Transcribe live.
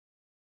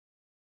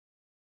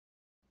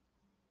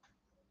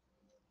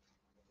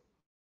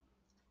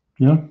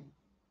Yeah?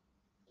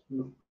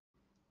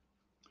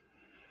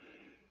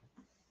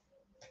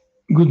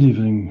 Good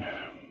evening.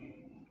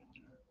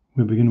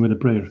 We begin with a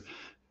prayer.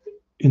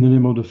 In the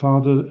name of the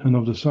Father, and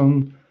of the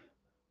Son,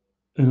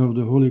 and of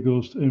the Holy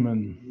Ghost.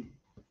 Amen.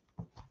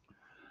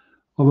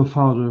 Our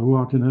Father, who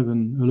art in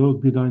heaven,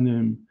 hallowed be thy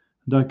name.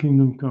 Thy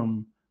kingdom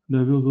come,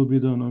 thy will be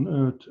done on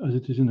earth as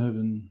it is in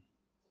heaven.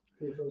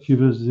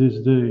 Give us this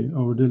day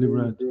our daily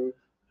bread,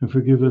 and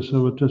forgive us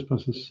our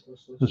trespasses,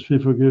 as we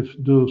forgive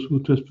those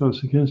who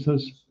trespass against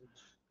us.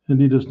 And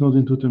lead us not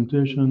into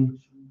temptation,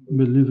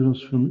 but deliver us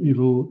from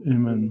evil.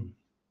 Amen.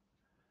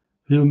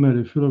 Hail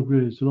Mary, full of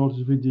grace, the Lord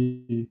is with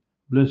thee.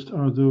 Blessed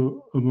art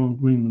thou among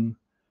women,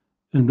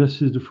 and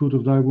blessed is the fruit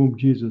of thy womb,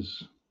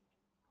 Jesus.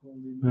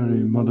 Mary,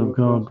 Mother of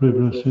God, pray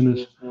for us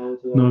sinners,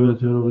 now at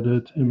the hour of our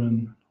death.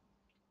 Amen.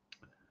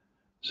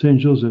 Saint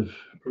Joseph,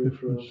 pray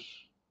for us.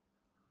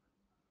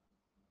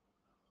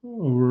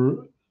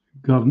 Our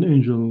guardian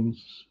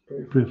angels,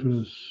 pray for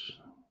us.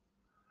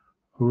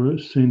 Our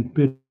saint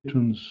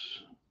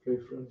patrons, pray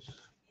for us.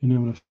 In the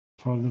name of the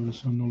Father, of the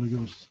Son, and the Holy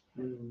Ghost.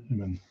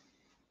 Amen.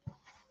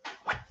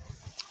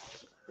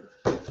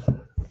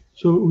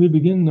 So we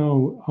begin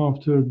now,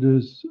 after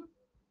this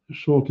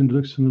short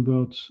introduction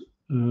about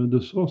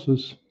the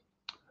sources,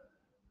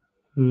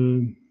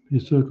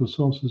 historical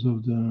sources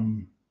of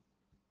the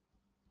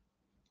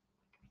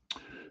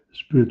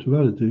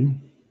spirituality.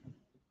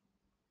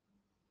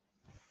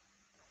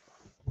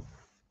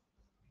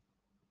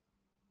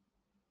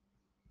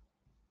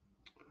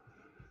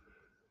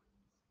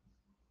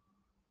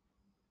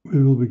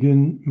 We will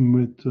begin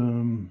with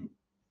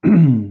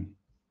the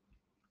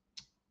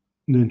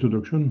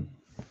introduction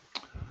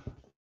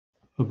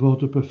about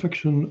the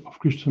perfection of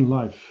Christian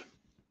life.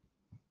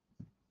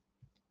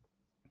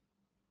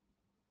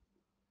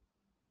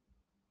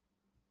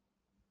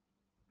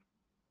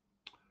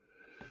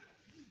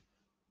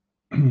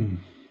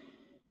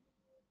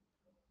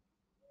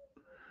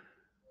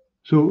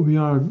 So we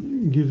are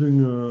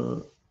giving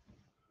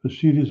a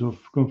series of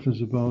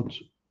conferences about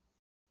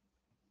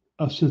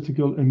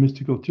ascetical and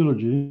mystical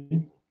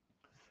theology,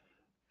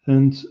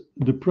 and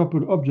the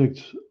proper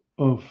object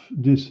of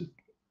this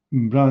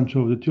branch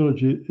of the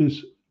theology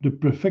is the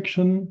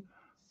perfection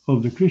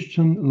of the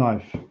Christian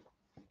life.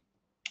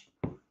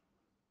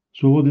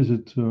 So what is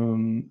it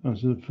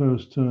as a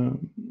first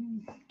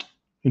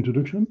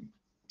introduction?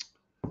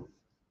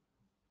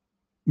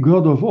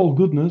 God of all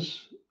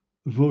goodness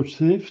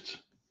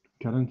vouchsafed,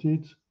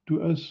 guaranteed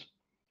to us,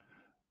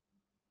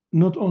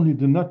 not only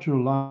the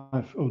natural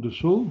life of the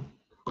soul,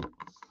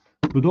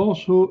 but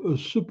also a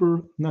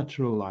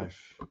supernatural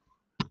life,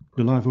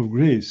 the life of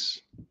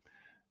grace.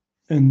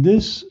 And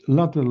this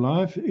latter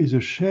life is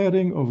a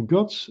sharing of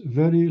God's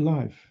very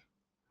life,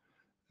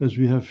 as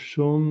we have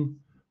shown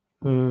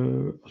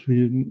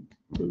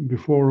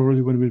before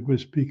already when we were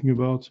speaking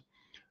about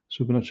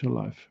supernatural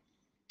life.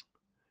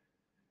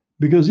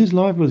 Because this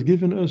life was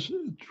given us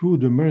through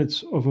the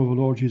merits of our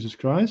Lord Jesus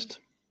Christ,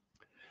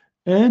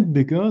 and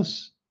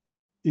because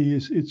He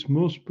is its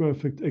most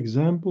perfect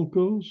example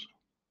cause,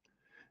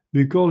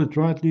 we call it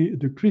rightly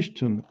the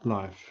Christian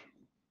life.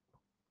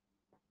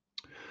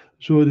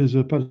 So it is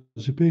a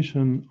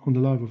participation on the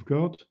life of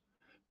God,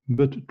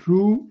 but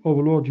through our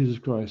Lord Jesus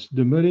Christ.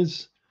 The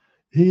merits,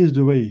 He is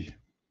the way,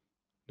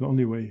 the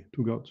only way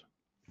to God.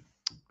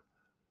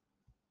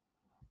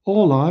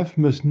 All life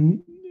must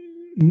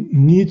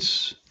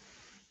needs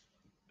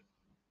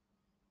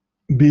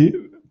be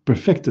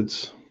perfected,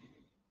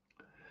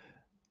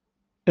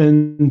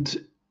 and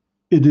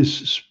it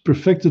is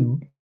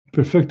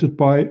perfected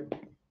by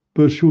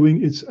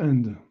pursuing its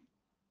end.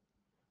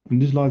 And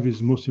this life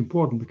is most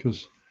important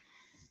because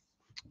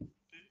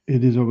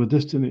it is our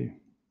destiny.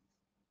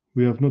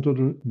 We have no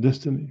other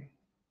destiny,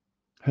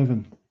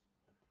 heaven.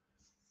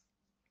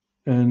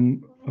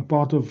 And a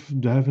part of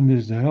the heaven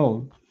is the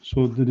hell,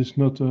 so that is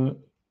not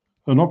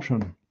an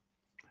option.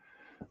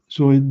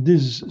 So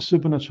this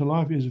supernatural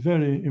life is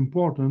very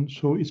important,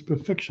 so its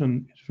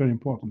perfection is very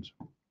important.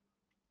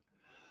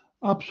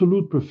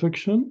 Absolute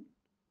perfection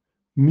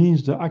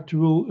means the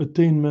actual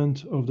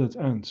attainment of that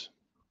end.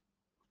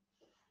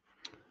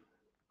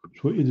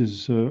 So it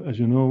is, as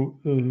you know,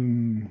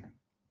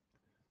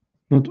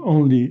 not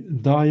only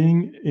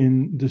dying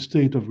in the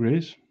state of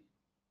grace,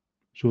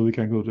 so we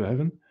can go to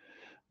heaven,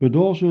 but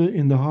also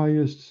in the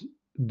highest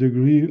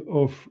degree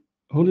of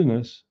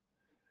holiness,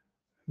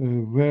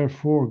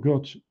 wherefore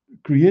God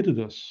created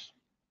us.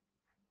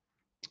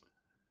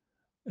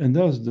 And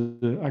that's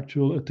the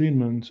actual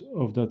attainment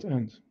of that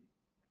end.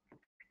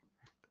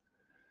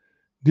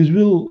 This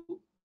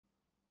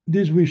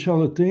we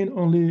shall attain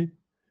only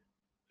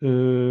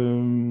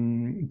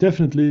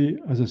definitely,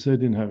 as I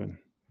said, in heaven.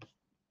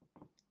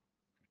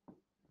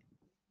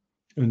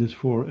 And it's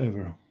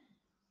forever.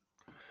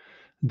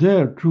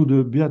 There, through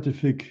the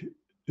beatific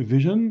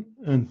vision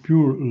and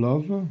pure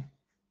love,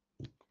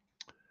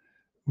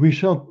 we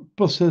shall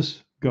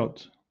possess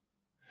God,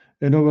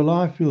 and our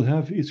life will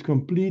have its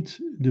complete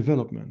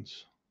development.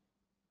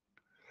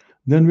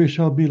 Then we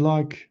shall be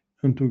like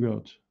unto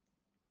God,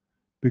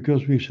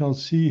 because we shall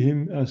see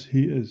him as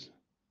he is.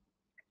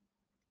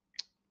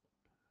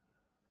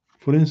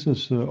 For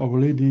instance, Our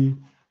Lady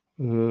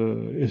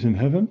is in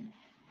heaven,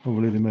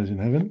 Our Lady Mary is in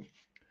heaven,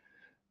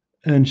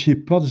 and she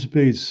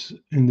participates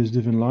in this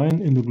divine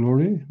line in the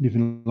glory,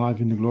 divine life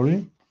in the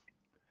glory,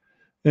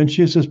 and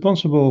she is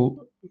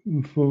responsible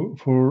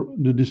for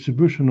the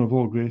distribution of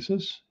all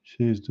graces.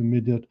 She is the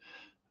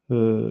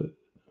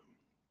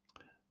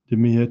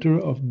mediator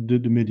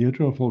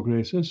of all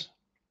graces,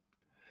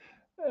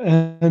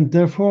 and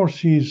therefore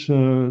she's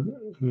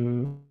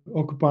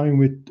occupying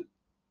with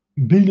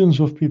billions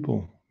of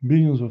people,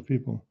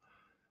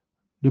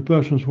 the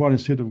persons who are in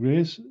state of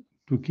grace,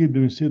 to keep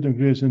them in state of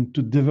grace and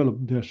to develop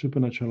their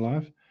supernatural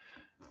life,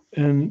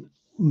 and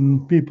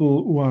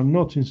people who are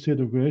not in state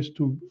of grace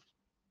to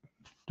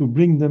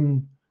bring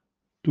them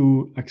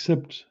to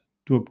accept,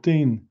 to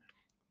obtain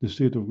the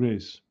state of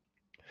grace.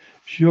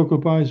 She's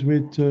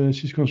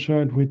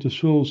concerned with the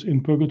souls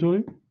in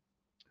purgatory,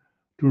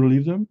 to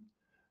relieve them.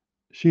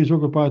 She is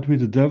occupied with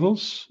the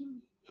devils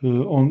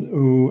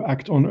who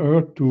act on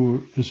earth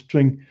to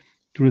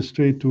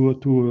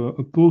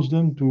oppose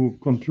them, to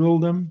control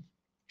them.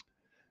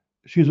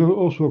 She's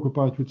also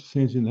occupied with the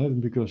saints in heaven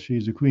because she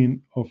is the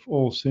queen of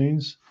all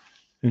saints,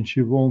 and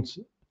she wants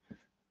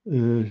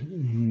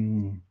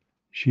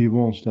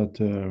that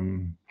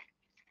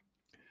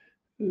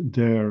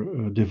their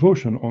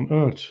devotion on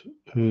earth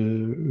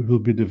will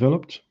be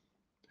developed.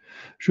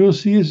 So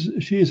she is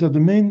at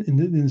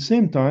in the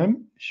same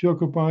time she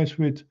occupies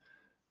with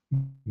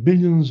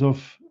billions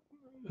of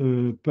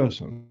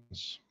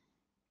persons.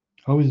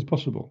 How is it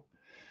possible?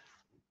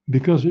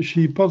 Because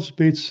she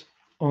participates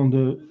on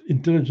the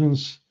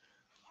intelligence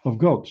of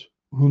God,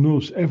 who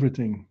knows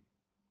everything,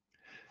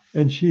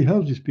 and she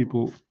helps these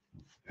people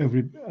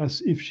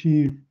as if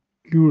she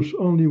cures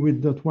only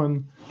with that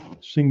one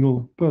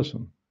single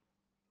person.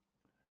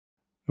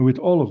 And with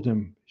all of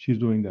them, she's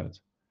doing that.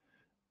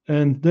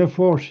 And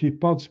therefore, she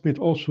participates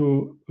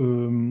also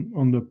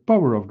on the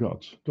power of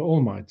God, the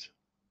Almighty.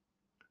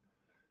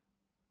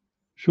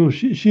 So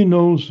she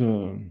knows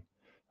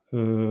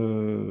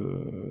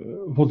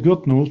what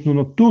God knows, no,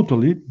 not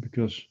totally,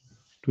 because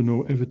to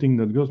know everything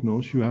that God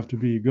knows, you have to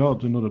be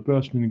God, another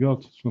person in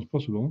God. It's not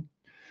possible.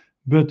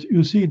 But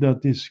you see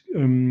that this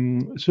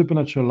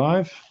supernatural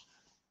life,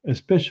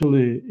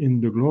 especially in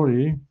the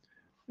glory,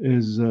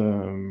 is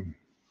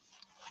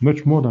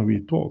much more than we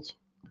thought.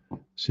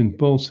 St.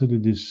 Paul said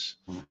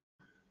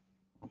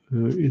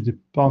it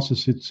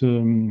passes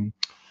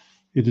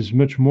it is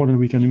much more than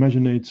we can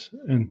imagine it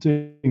and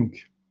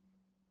think.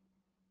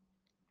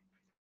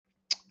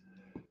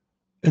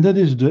 And that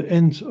is the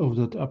end of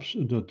that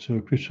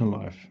Christian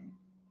life.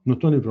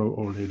 Not only for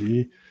Our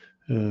Lady,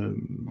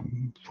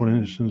 for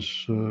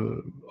instance,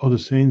 other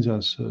saints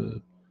as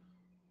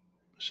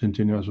Saint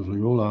Ignatius of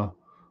Loyola,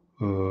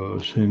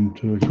 Saint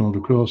John of the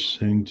Cross,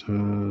 Saint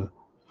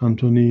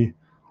Anthony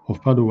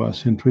of Padua,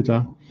 Saint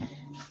Rita.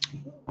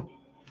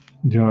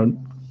 There are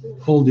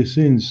all these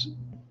saints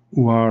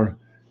who are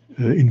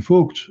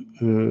invoked,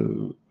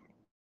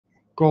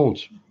 called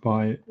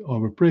by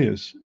our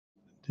prayers.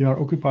 They are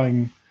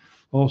occupying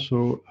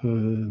also,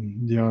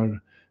 they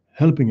are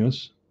helping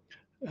us,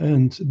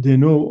 and they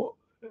know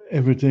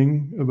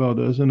everything about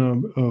us and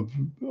of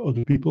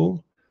other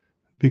people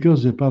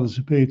because they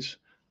participate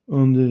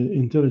on the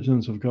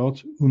intelligence of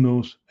God who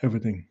knows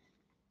everything.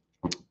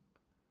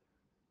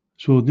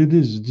 So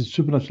this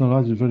supernatural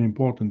life is very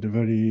important,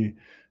 very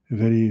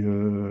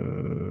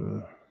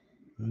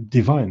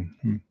divine.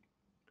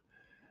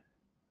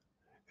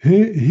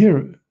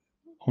 Here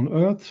on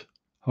earth,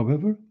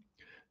 however,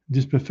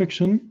 this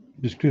perfection,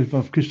 this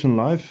of Christian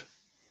life,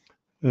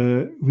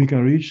 we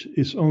can reach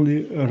is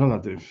only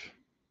relative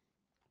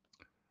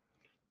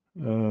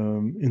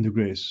in the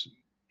grace.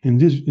 In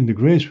the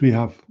grace, we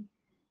have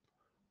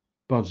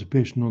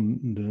participation on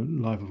the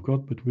life of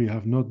God, but we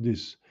have not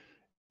this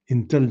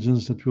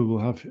intelligence that we will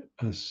have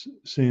as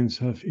saints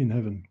have in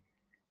heaven.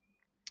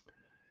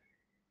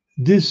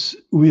 This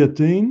we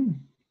attain,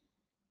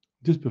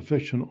 this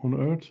perfection on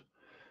earth,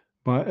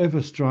 by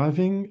ever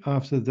striving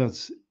after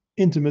that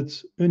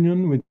intimate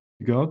union with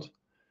God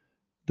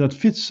that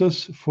fits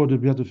us for the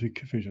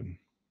beatific vision.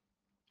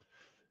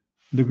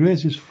 The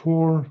grace is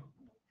for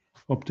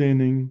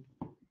obtaining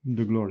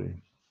the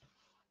glory.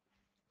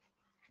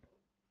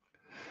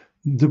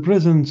 The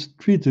present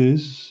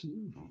treatise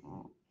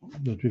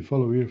that we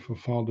follow here for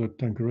Father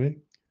Tanquerey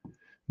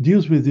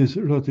deals with this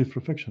relative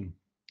perfection.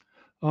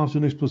 After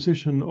an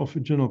exposition of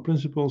general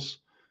principles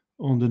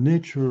on the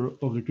nature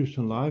of the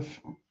Christian life,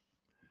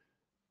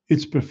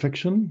 its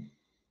perfection,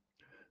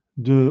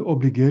 the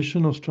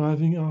obligation of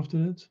striving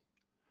after it,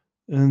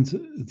 and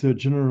the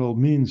general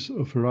means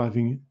of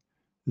arriving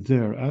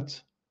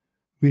thereat,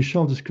 we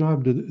shall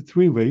describe the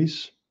three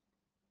ways,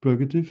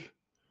 purgative,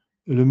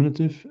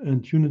 illuminative,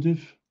 and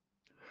unitive,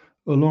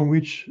 along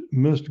which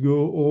must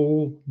go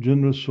all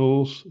generous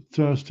souls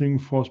thirsting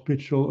for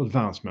spiritual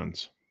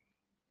advancement.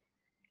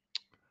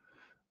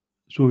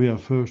 So we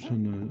have first a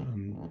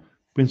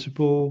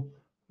principle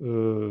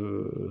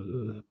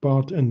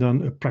part and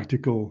then a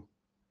practical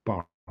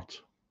part.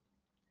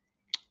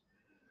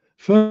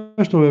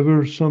 First,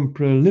 however, some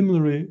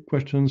preliminary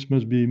questions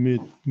must be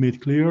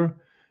made clear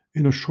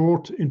in a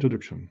short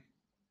introduction.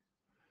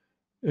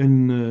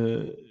 In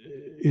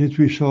it,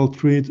 we shall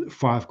treat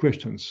 5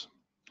 questions: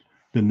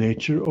 the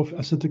nature of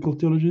ascetical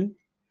theology,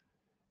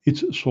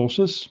 its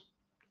sources.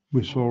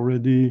 We saw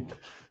already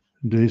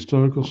the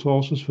historical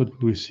sources,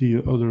 but we see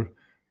other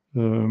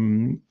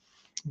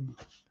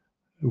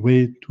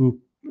way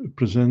to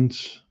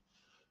present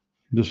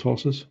the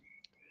sources.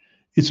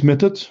 Its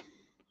method,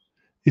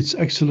 its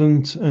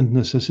excellence and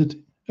necessity,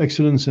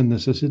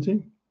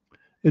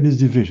 and its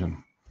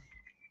division.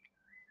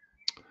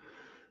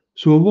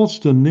 So what's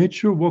the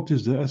nature, what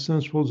is the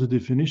essence, what's the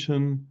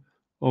definition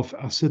of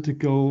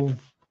ascetical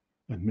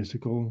and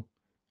mystical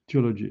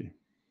theology?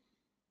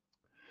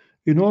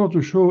 In order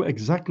to show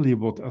exactly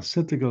what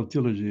ascetical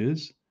theology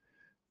is,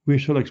 we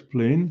shall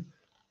explain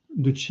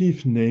the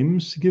chief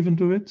names given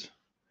to it,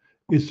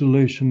 its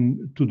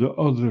relation to the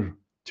other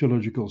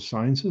theological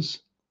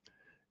sciences,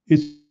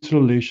 its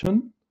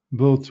relation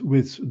both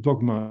with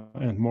dogma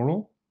and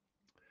moral,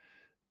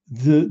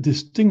 the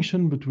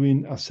distinction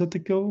between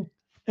ascetical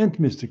and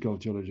mystical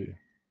theology.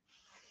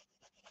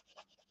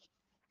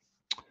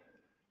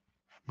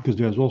 Because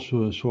there's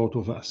also a sort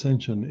of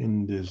ascension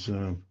in this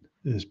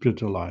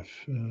spiritual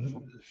life.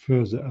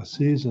 First the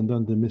ascets and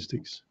then the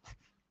mystics.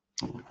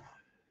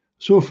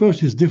 So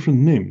first is different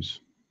names.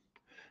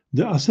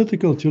 The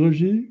ascetical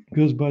theology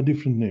goes by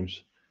different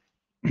names.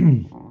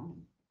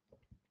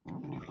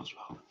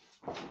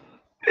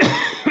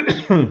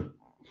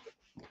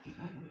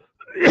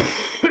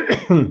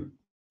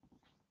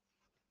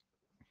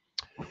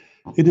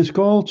 It is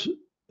called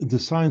the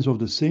science of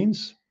the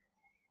saints,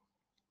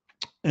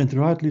 and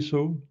rightly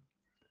so,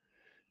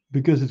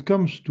 because it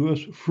comes to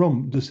us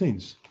from the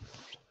saints.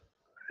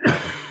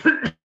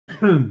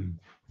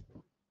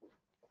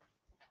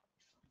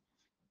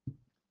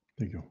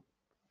 Thank you.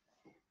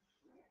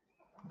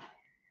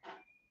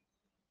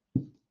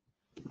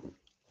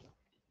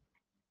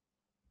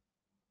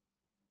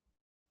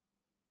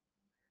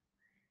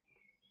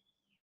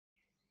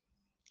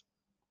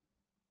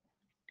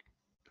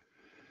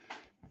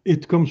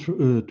 It comes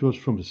to us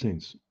from the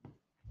saints.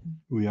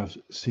 We have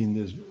seen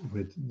this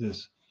with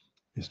this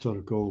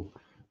historical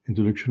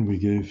introduction we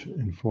gave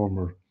in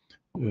former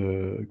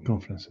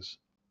conferences.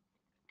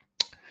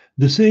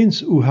 The saints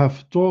who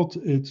have taught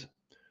it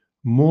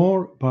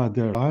more by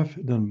their life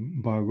than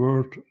by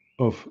word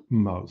of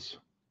mouth.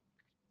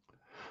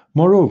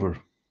 Moreover,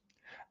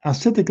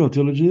 ascetical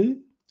theology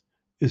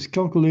is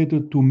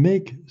calculated to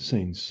make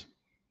saints,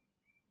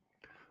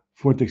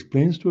 for it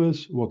explains to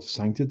us what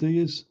sanctity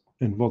is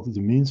and what the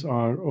means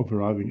are of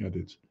arriving at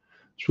it.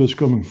 So it's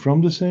coming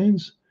from the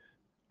saints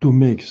to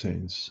make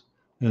saints,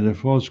 and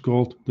therefore it's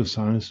called the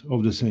science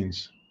of the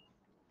saints.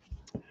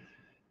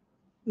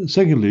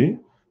 Secondly,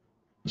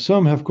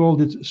 some have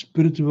called it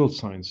spiritual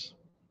science,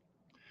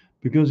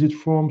 because it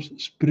forms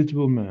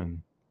spiritual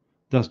man,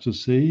 that's to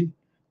say,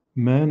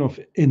 man of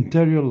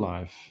interior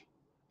life,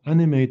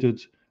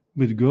 animated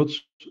with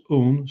God's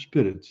own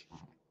spirit.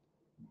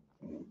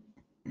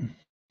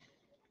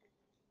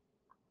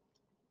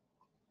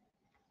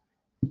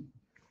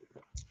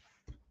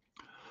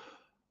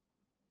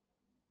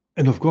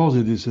 And of course,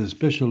 it is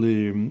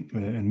especially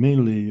and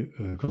mainly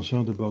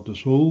concerned about the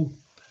soul,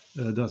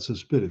 that's the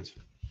spirit.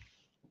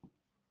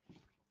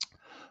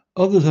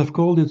 Others have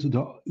called it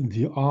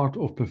the art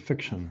of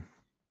perfection,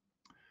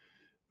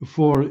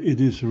 for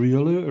it is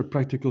really a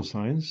practical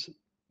science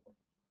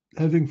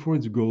having for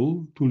its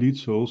goal to lead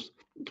souls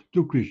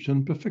to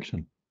Christian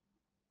perfection.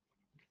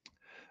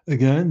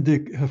 Again,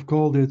 they have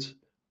called it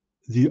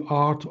the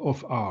art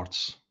of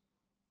arts.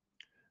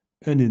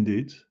 And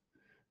indeed,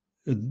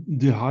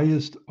 the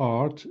highest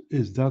art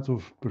is that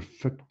of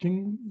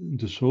perfecting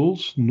the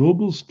soul's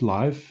noblest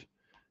life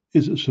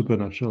is a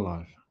supernatural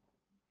life.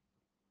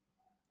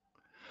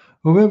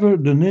 However,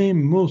 the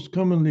name most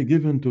commonly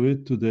given to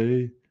it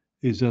today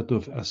is that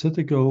of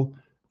ascetical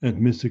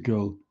and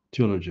mystical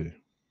theology.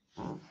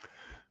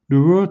 The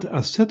word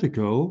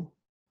ascetical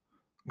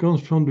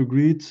comes from the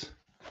Greek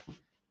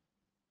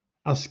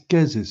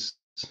ascesis.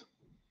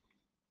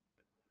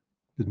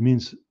 It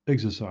means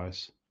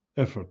exercise,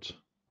 effort.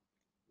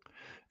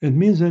 It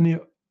means any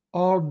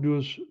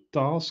arduous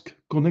task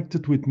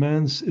connected with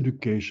man's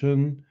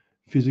education,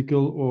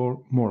 physical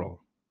or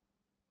moral.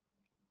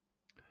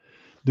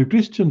 The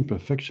Christian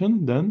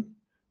perfection, then,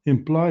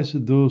 implies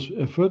those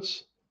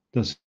efforts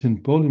that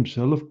St. Paul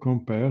himself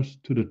compares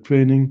to the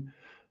training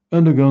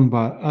undergone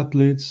by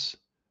athletes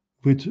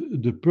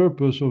with the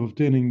purpose of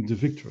obtaining the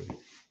victory.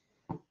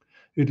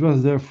 It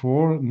was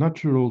therefore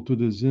natural to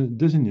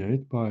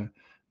designate by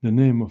the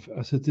name of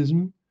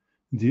asceticism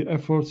the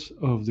efforts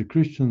of the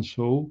Christian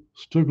soul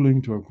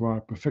struggling to acquire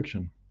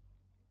perfection.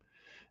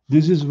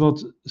 This is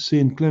what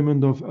Saint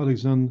Clement of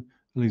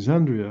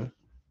Alexandria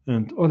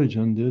and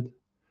Origen did,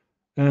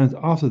 and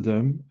after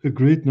them a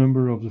great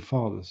number of the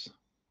fathers.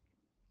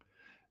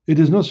 It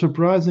is not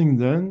surprising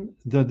then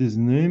that his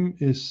name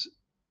is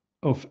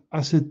of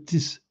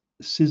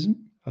asceticism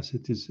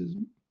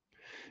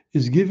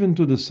is given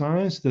to the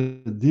science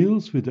that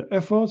deals with the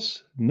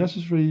efforts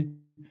necessary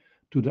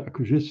to the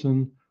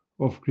acquisition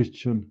of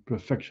Christian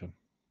perfection.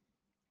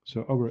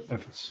 So our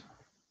efforts,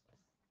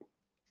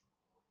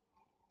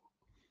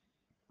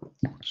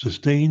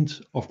 sustained,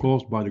 of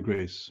course, by the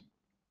grace,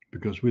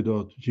 because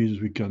without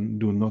Jesus we can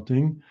do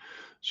nothing.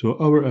 So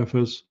our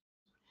efforts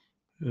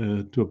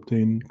to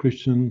obtain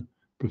Christian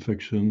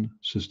perfection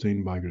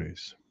sustained by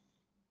grace.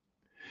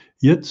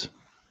 Yet,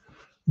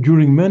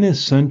 during many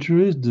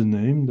centuries, the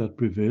name that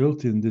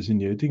prevailed in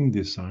designating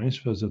this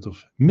science was that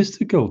of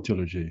mystical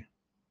theology,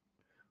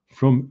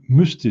 from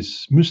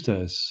mystes,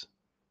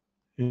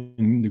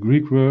 in the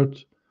Greek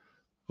word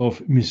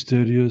of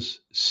mysterious,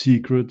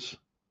 secret,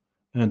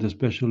 and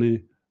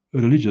especially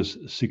religious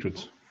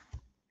secret.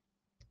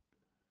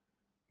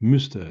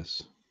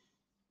 Mystes.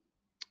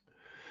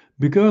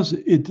 Because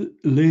it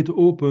laid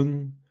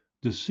open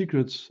the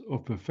secrets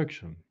of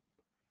perfection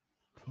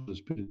of the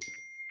Spirit.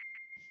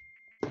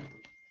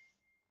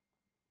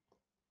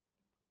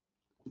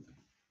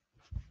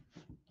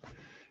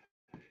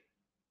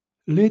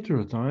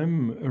 Later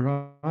time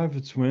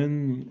arrived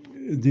when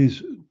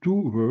these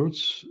two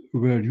words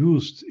were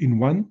used in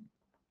one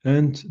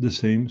and the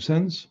same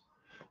sense,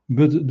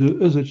 but the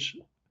usage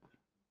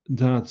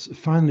that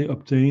finally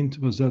obtained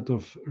was that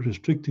of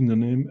restricting the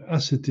name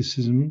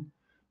asceticism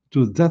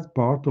to that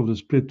part of the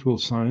spiritual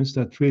science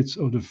that treats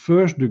of the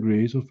first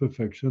degrees of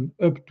perfection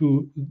up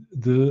to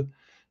the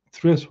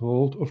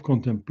threshold of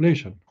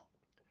contemplation,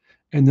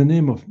 and the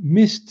name of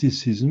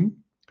mysticism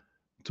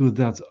to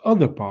that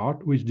other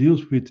part which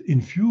deals with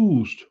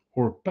infused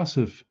or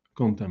passive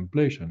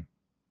contemplation.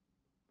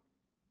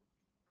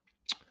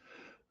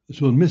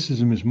 So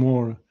mysticism is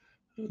more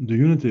the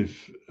unitive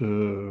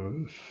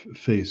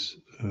phase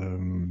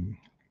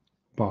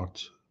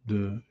part,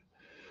 the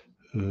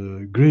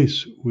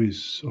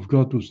grace of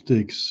God who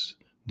takes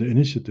the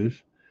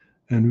initiative,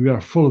 and we are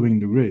following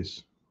the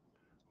grace,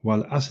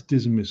 while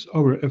asceticism is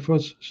our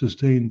efforts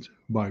sustained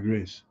by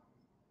grace.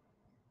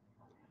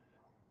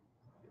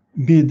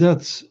 Be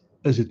that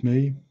as it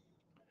may,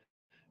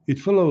 it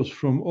follows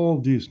from all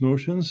these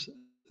notions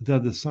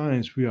that the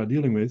science we are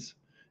dealing with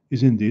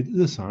is indeed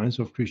the science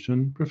of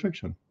Christian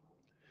perfection.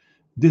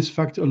 This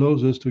fact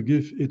allows us to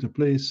give it a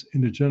place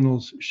in the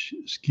general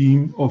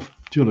scheme of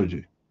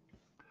theology.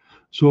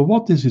 So,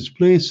 what is its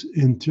place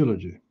in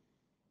theology?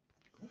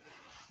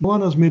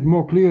 One has made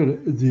more clear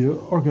the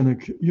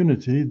organic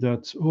unity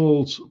that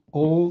holds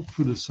all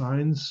through the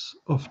science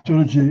of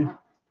theology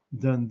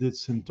than did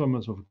St.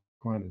 Thomas of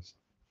Aquinas.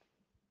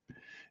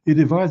 He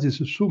divides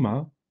his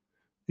Summa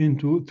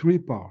into three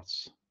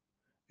parts.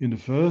 In the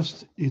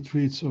first, he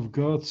treats of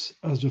God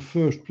as the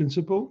first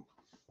principle.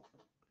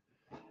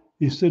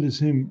 He studies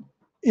him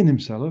in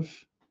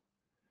himself,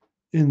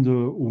 in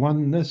the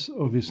oneness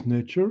of his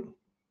nature,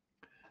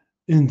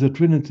 in the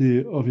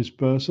trinity of his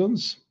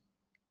persons,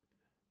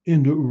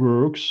 in the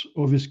works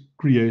of his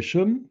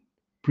creation,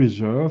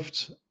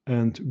 preserved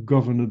and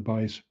governed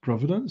by his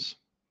providence.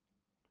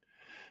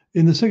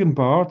 In the second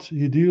part,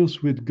 he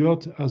deals with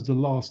God as the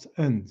last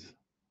end.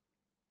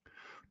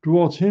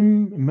 Towards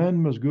him,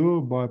 men must go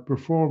by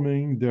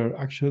performing their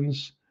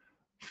actions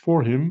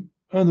for him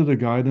under the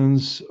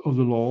guidance of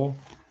the law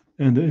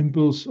and the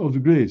impulse of the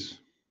grace,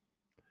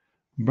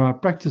 by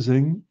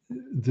practicing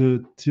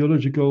the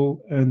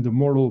theological and the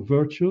moral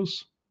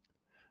virtues,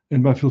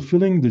 and by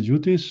fulfilling the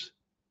duties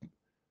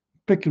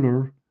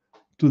peculiar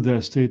to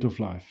their state of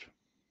life.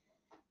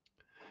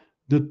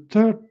 The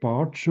third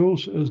part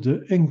shows us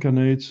the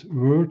incarnate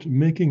Word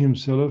making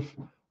himself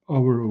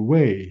our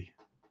way.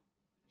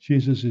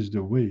 Jesus is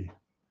the way,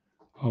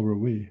 our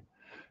way,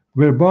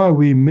 whereby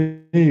we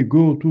may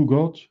go to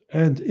God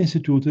and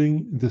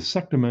instituting the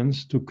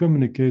sacraments to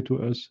communicate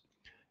to us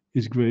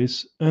his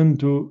grace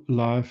unto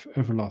life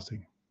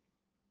everlasting.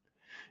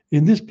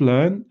 In this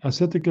plan,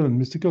 ascetical and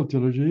mystical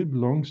theology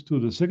belongs to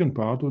the second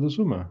part of the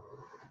Summa,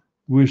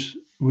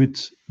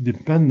 with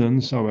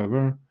dependence,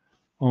 however,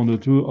 on the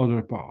two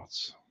other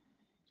parts.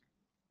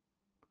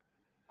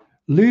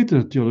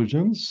 Later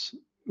theologians,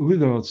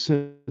 without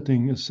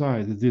setting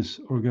aside this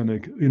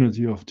organic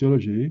unity of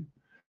theology,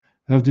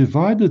 have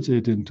divided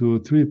it into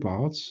three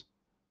parts: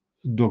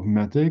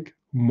 dogmatic,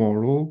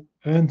 moral,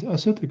 and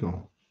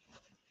ascetical.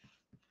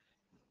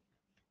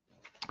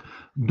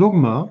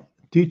 Dogma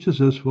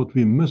teaches us what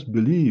we must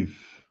believe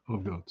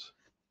of God,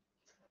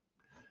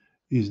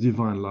 his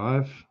divine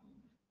life,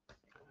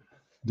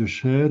 the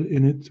share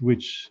in it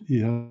which he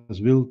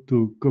has willed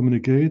to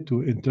communicate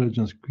to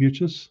intelligent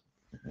creatures,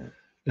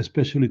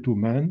 especially to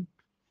man,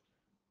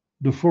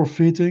 the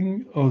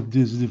forfeiting of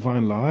this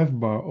divine life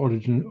by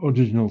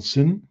original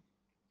sin,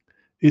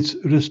 its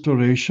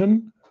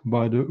restoration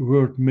by the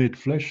Word made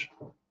flesh,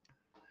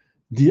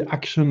 the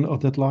action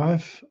of that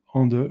life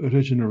on the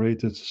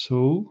regenerated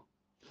soul,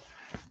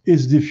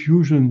 its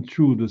diffusion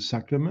through the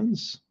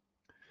sacraments,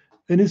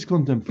 and its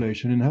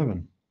contemplation in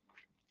heaven.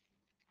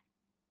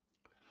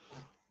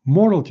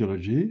 Moral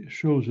theology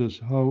shows us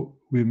how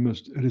we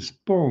must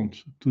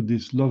respond to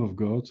this love of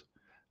God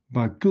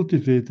by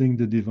cultivating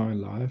the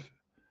divine life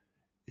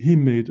He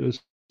made us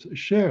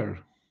share.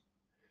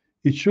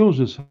 It shows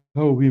us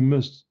how we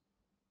must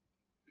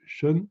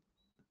shun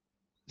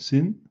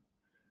sin,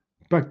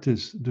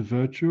 practice the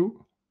virtue,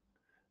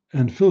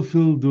 and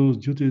fulfill those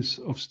duties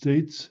of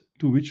state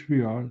to which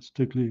we are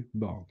strictly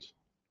bound.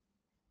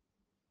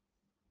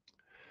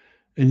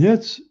 And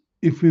yet,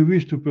 if we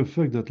wish to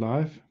perfect that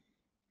life,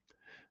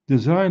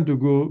 desiring to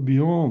go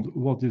beyond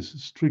what is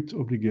strict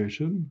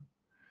obligation,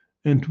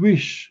 and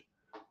wish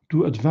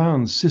to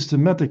advance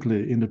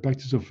systematically in the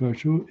practice of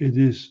virtue, it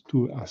is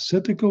to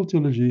ascetical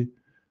theology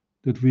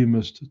that we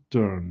must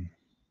turn.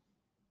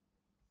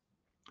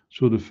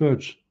 So the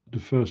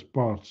first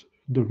part,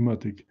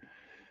 dogmatic,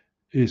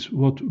 is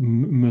what we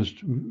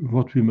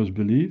must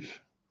believe.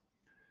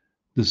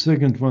 The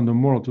second one, the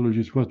moral theology,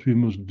 is what we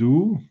must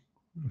do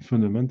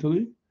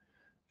fundamentally.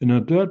 And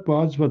the third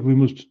part is what we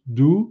must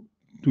do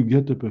to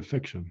get the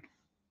perfection.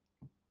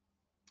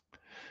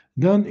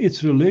 Then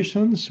its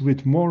relations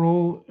with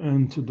moral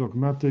and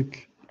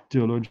dogmatic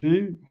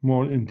theology,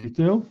 more in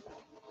detail.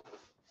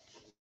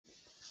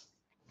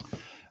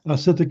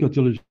 Ascetical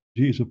theology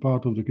is a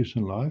part of the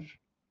Christian life.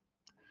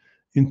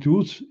 In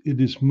truth,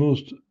 it is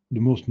the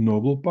most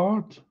noble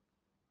part,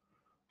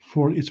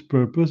 for its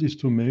purpose is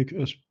to make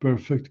us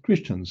perfect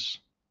Christians.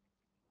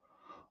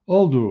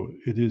 Although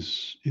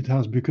it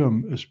has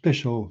become a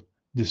special,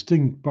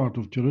 distinct part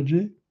of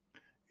theology,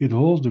 it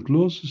holds the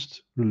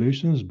closest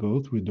relations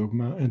both with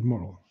dogma and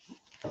moral.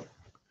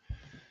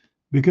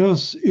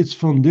 Because its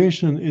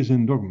foundation is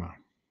in dogma.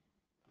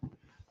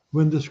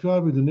 When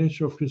describing the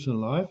nature of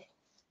Christian life,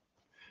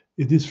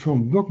 it is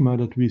from dogma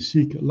that we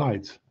seek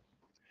light.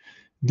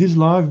 This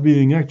life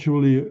being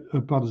actually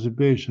a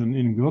participation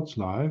in God's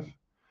life,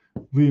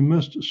 we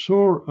must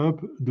soar up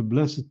the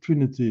Blessed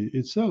Trinity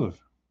itself.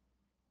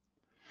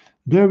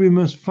 There we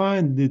must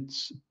find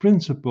its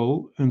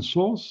principle and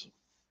source,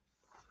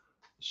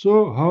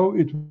 so how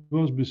it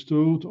was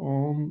bestowed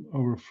on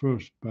our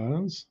first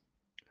parents,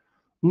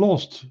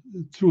 lost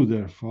through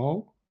their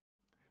fall,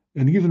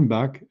 and given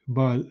back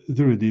by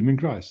the redeeming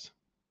Christ.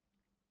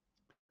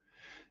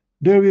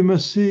 There we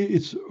must see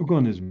its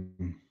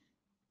organism,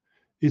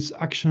 its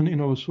action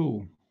in our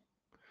soul,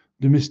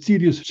 the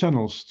mysterious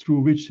channels through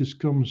which it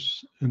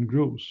comes and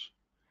grows,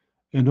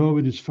 and how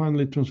it is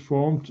finally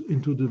transformed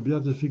into the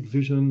beatific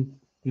vision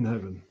in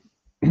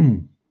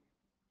heaven.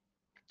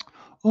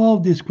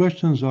 All these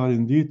questions are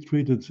indeed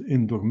treated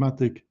in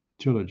dogmatic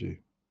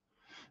theology.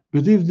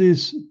 But if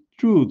these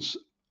truths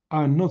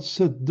are not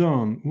set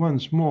down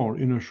once more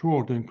in a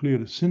short and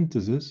clear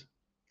synthesis,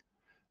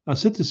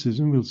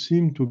 asceticism will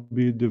seem to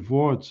be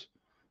devoid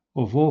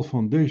of all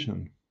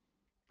foundation.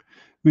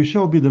 We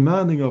shall be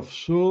demanding of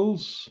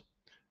souls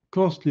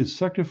costly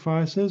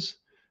sacrifices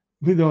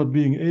without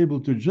being able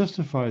to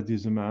justify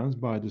these demands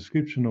by a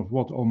description of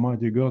what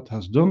Almighty God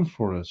has done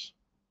for us.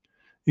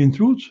 In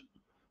truth,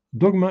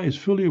 dogma is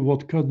fully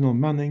what Cardinal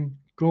Manning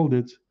called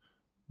it,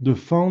 the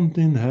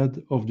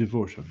fountainhead of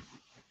devotion.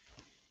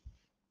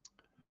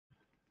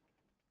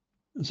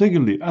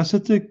 Secondly,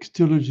 ascetic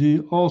theology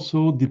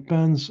also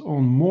depends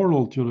on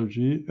moral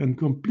theology and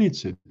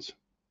completes it.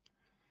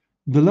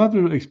 The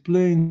latter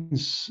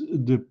explains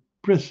the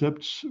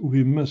precepts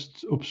we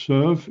must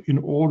observe in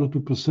order to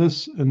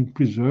possess and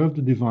preserve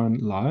the divine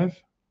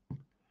life.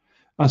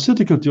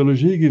 Ascetical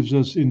theology gives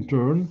us, in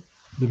turn,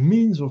 the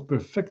means of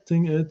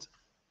perfecting it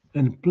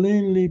and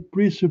plainly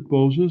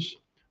presupposes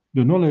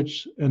the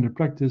knowledge and the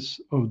practice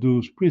of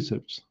those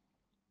precepts.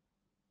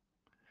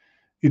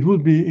 It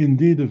would be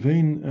indeed a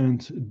vain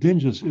and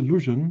dangerous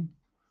illusion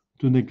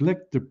to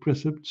neglect the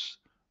precepts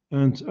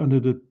and, under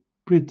the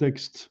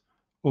pretext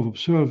of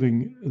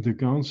observing the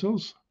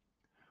counsels,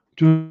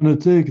 to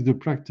undertake the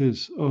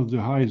practice of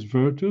the highest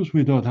virtues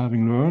without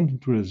having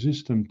learned to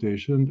resist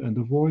temptation and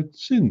avoid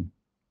sin.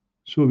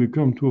 So we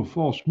come to a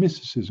false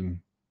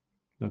mysticism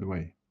that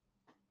way.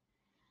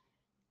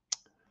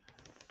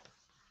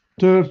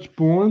 Third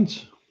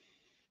point,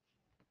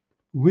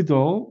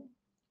 withal,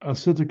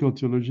 ascetical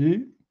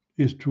theology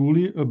is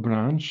truly a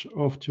branch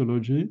of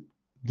theology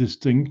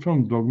distinct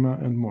from dogma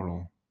and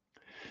moral.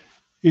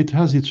 It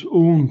has its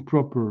own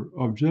proper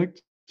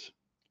object.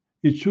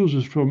 It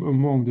chooses from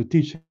among the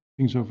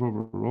teachings of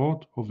our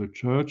Lord, of the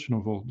Church,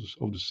 and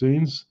of the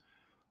saints,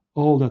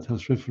 all that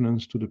has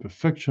reference to the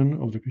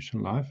perfection of the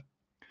Christian life,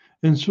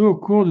 and so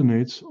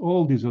coordinates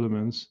all these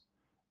elements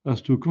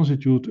as to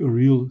constitute a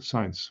real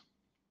science.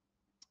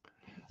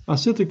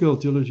 Ascetical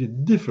theology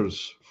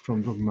differs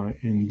from dogma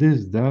in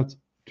this that,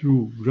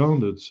 through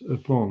grounded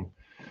upon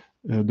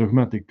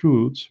dogmatic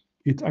truths,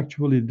 it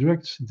actually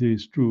directs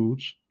these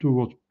truths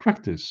toward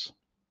practice,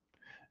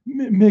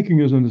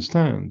 making us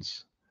understand,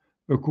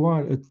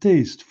 acquire a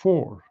taste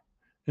for,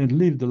 and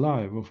live the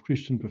life of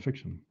Christian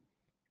perfection.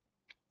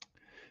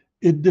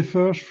 It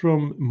differs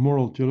from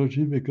moral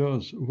theology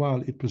because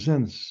while it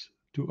presents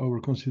to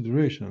our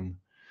consideration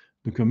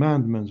the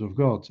commandments of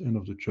God and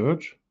of the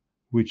Church,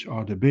 which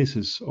are the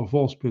basis of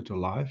all spiritual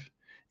life,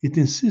 It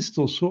insists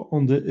also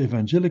on the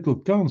evangelical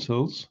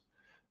counsels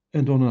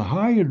and on a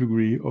higher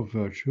degree of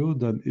virtue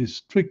than is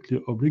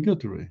strictly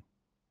obligatory.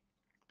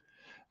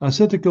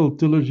 Ascetical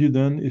theology,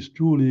 then, is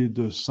truly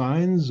the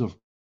science of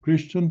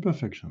Christian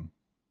perfection.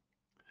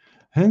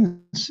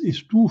 Hence,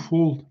 its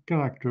twofold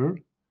character,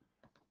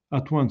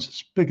 at once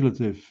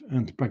speculative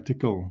and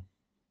practical.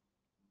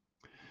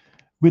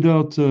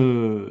 Without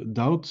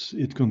doubt,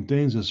 it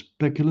contains a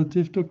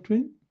speculative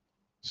doctrine,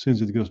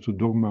 since it goes to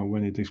dogma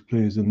when it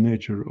explains the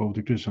nature of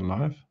the Christian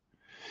life.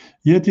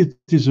 Yet it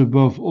is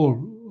above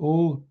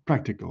all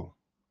practical,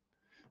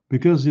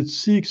 because it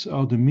seeks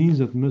out the means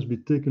that must be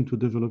taken to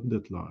develop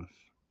that life.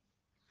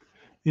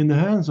 In the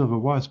hands of a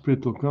wise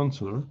spiritual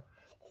counselor,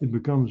 it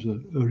becomes a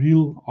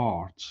real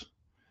art.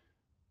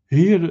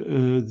 Here,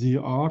 the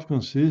art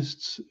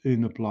consists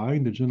in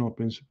applying the general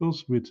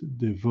principles with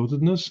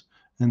devotedness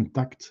and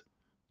tact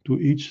to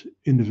each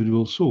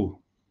individual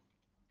soul.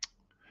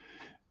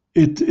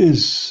 It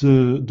is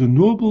the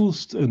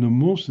noblest and the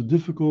most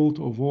difficult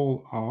of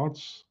all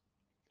arts,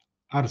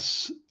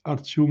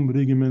 artium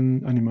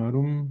regimen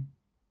animarum,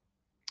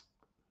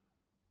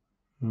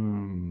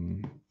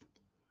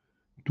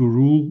 to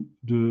rule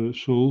the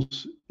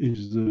souls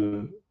is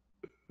the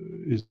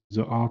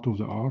art of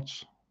the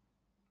arts.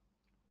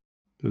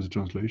 There's a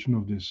translation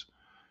of this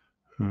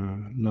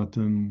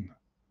Latin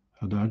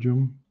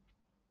adagium.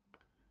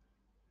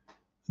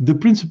 The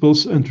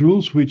principles and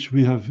rules which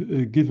we have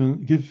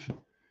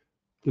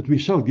we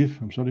shall give,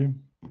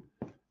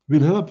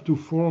 will help to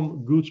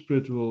form good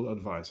spiritual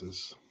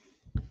advices.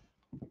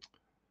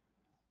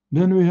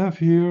 Then we have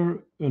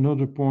here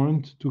another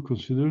point to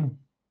consider,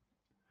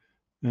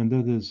 and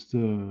that is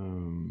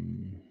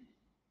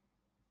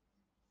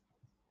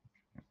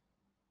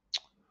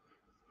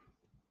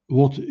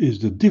what is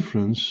the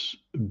difference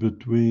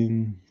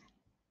between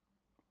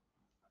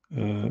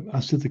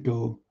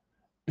ascetical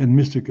and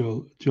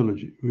mystical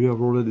theology. We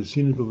have already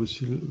seen it, but we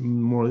see it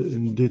more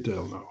in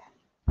detail now.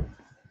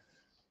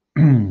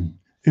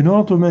 In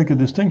order to make a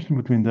distinction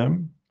between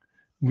them,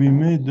 we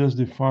may thus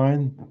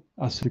define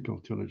ascetical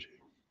theology.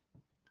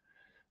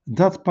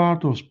 That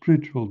part of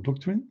spiritual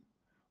doctrine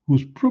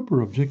whose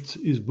proper object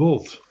is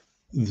both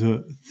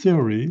the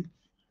theory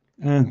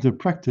and the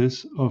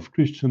practice of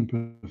Christian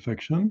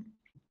perfection,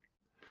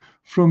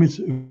 from its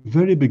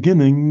very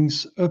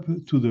beginnings up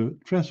to the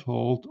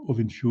threshold of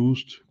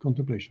infused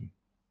contemplation.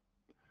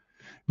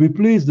 We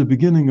place the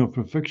beginning of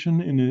perfection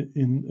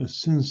in a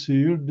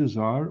sincere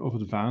desire of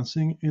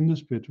advancing in the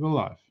spiritual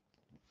life.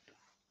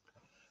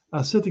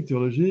 Ascetic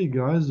theology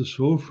guides the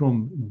soul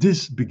from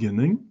this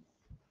beginning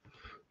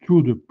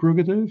through the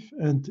purgative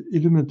and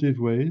illuminative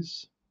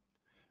ways,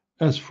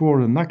 as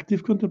for an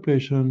active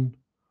contemplation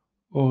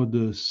or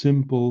the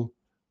simple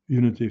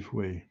unitive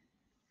way.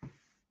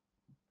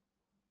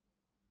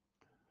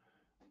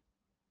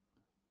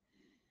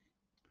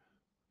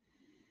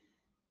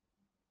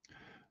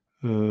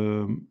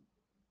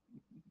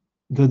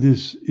 That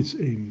is its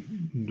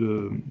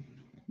aim.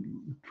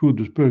 Through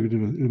the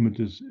purgative and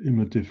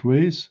illuminative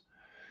ways,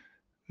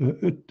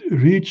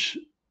 reach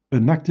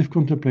an active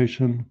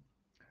contemplation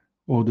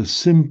or the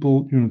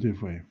simple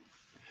unitive way.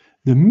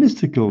 The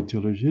mystical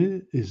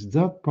theology is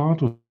that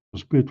part of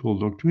spiritual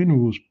doctrine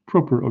whose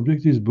proper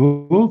object is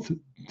both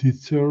the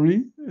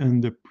theory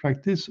and the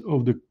practice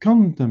of the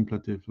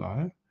contemplative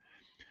life,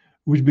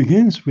 which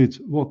begins with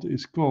what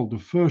is called the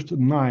first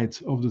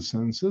night of the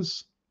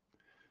senses,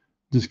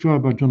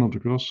 described by John of the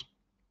Cross,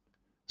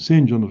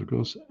 Saint John of the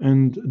Cross,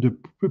 and the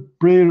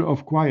prayer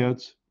of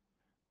quiet,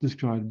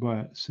 described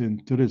by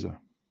Saint Teresa.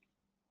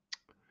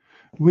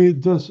 We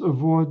thus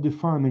avoid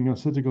defining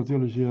ascetical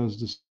theology as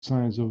the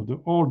science of the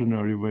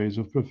ordinary ways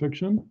of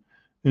perfection,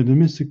 and the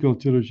mystical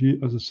theology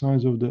as a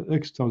science of the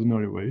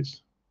extraordinary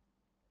ways,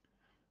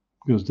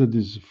 because that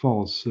is a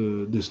false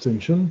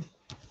distinction,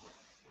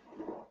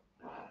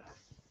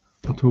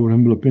 at our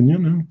humble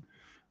opinion.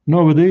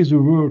 Nowadays, the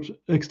word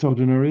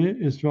extraordinary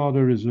is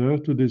rather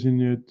reserved to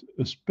designate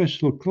a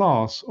special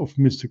class of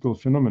mystical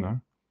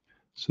phenomena,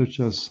 such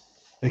as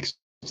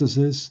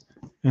ecstasies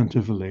and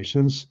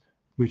revelations,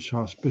 which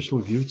are special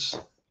gifts,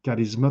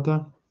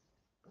 charismata,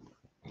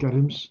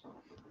 charims,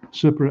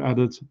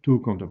 superadded to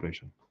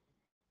contemplation.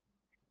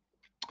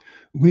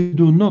 We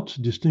do not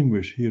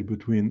distinguish here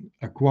between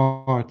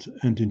acquired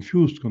and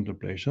infused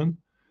contemplation,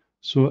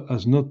 so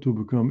as not to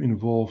become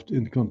involved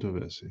in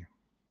controversy.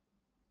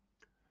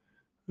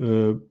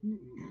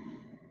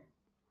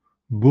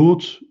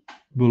 Both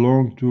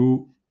belong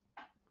to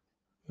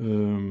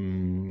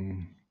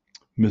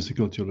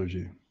mystical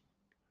theology.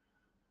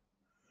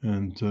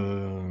 And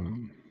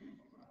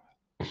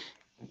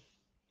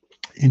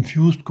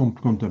infused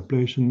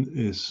contemplation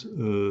is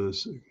a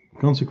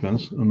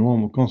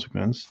normal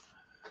consequence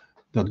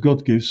that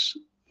God gives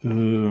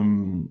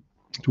to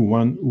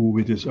one who,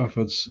 with his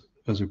efforts,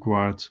 has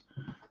acquired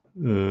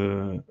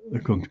a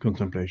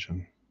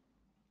contemplation.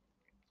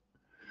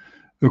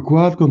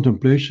 Acquired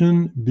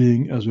contemplation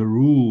being, as a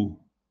rule,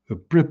 a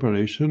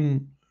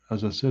preparation,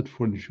 as I said,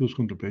 for infused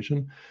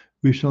contemplation,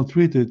 we shall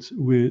treat it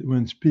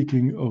when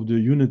speaking of the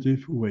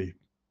unitive way.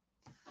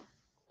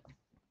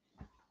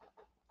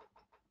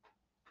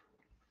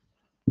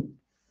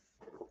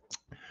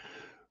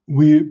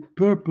 We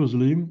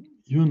purposely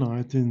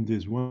unite in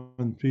this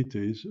one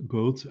treatise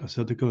both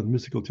ascetical and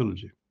mystical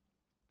theology.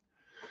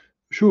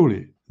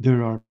 Surely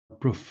there are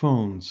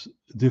profound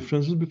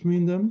differences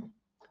between them.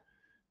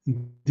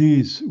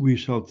 These we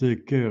shall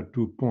take care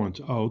to point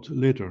out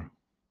later.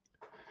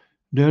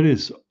 There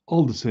is,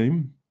 all the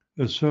same,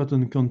 a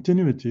certain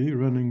continuity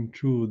running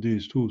through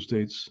these two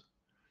states,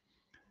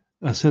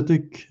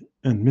 ascetic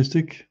and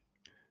mystic,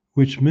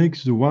 which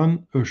makes the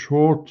one a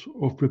sort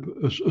of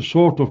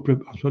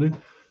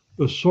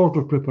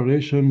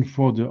preparation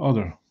for the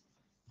other.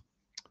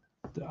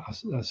 The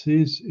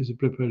ascese is a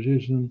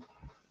preparation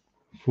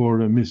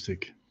for a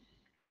mystic.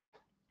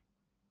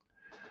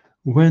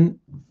 When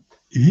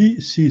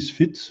he sees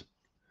fit,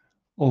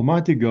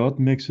 Almighty God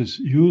makes us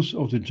use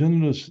of the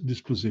generous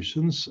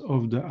dispositions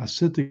of the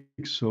ascetic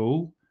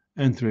soul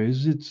and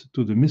raises it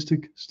to the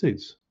mystic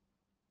states.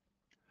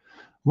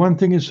 One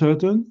thing is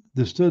certain,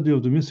 the study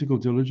of the mystical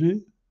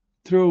theology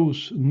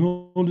throws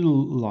no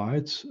little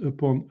light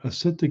upon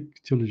ascetic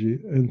theology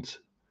and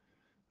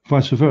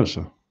vice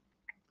versa.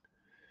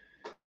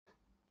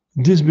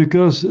 This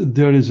because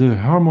there is a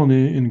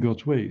harmony in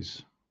God's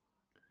ways.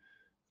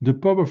 The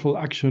powerful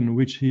action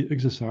which he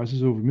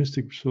exercises over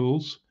mystic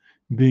souls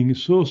being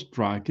so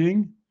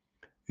striking,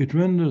 it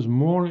renders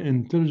more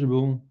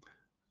intelligible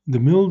the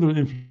milder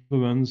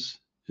influence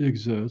he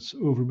exerts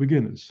over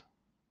beginners.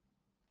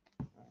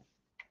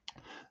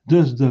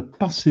 Thus the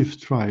passive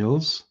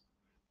trials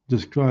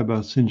described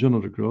by St. John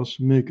of the Cross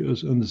make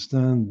us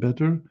understand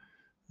better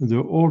the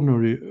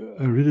ordinary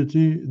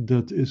aridity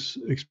that is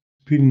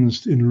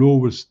experienced in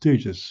lower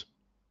stages.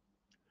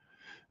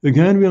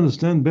 Again, we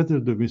understand better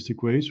the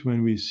mystic ways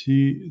when we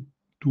see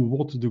to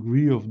what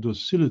degree of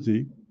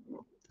docility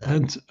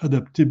and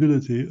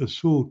adaptability a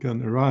soul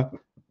can arrive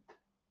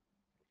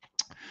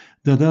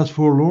that has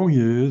for long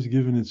years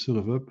given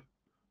itself up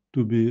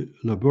to be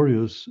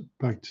laborious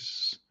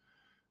practice,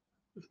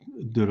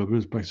 the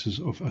laborious practices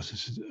of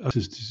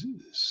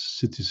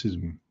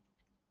asceticism.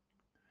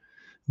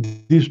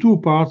 These two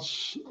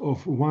parts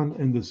of one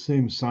and the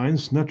same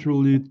science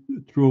naturally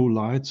throw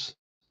lights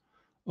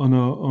on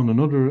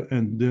another,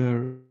 and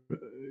their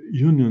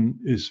union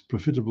is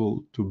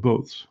profitable to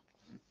both.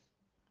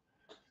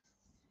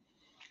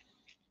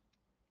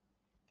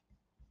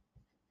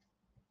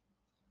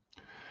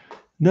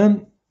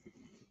 Then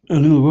a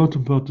little word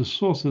about the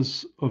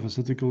sources of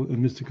ascetical and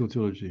mystical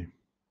theology.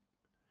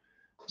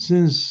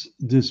 Since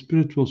the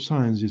spiritual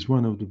science is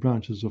one of the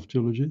branches of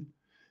theology,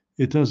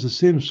 it has the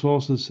same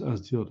sources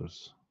as the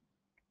others.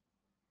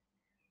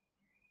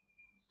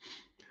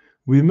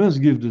 We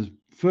must give the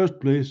first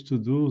place to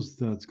those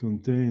that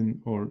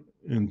contain or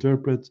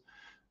interpret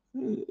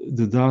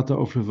the data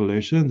of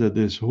revelation, that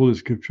is, Holy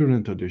Scripture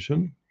and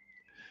tradition.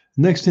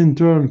 Next, in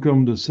turn,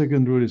 come the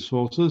secondary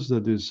sources,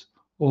 that is,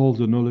 all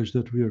the knowledge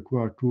that we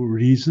acquire through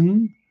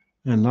reason,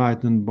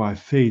 enlightened by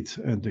faith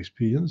and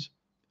experience.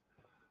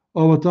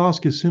 Our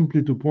task is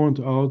simply to point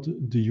out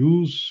the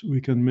use we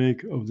can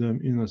make of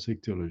them in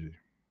ascetic theology.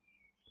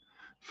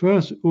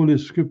 First, Holy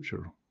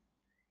Scripture.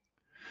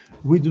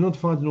 We do not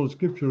find in Holy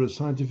Scripture a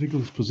scientific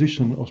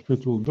exposition of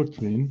spiritual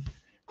doctrine,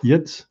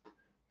 yet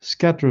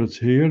scattered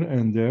here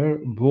and there,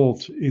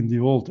 both in the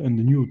Old and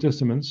the New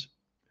Testaments,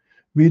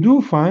 we do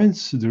find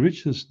the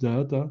richest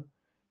data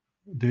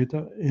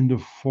in the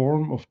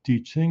form of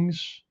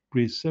teachings,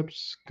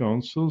 precepts,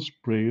 counsels,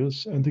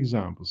 prayers, and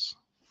examples.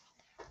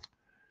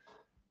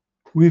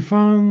 We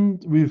find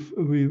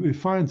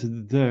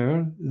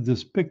there the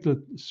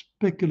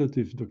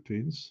speculative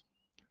doctrines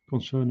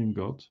concerning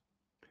God,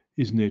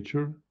 his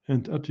nature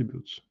and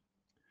attributes,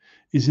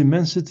 his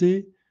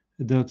immensity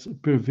that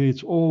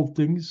pervades all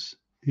things,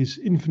 his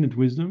infinite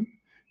wisdom,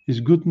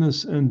 his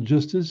goodness and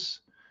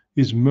justice,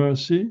 his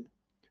mercy,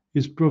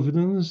 his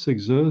providence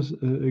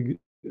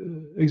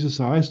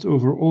exercised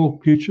over all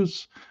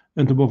creatures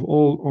and above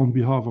all on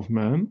behalf of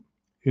man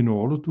in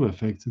order to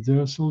effect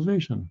their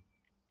salvation.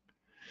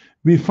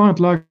 We find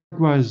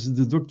likewise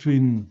the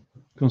doctrine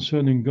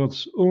concerning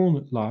God's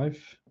own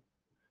life,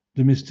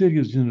 the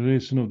mysterious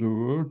generation of the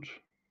Word,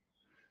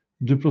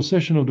 the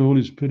procession of the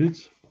Holy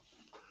Spirit,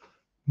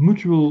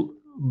 mutual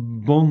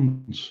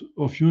bonds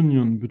of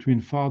union between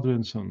Father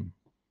and Son.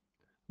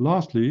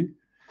 Lastly,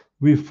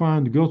 we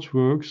find God's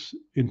works,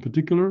 in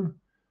particular,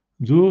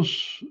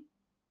 those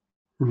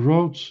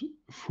wrought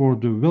for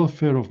the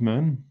welfare of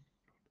man,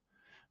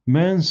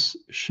 man's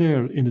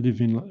share in the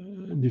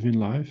divine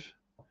life,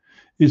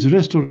 his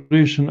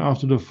restoration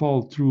after the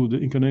fall through the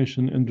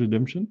incarnation and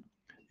redemption,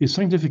 his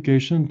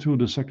sanctification through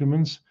the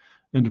sacraments,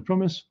 and the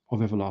promise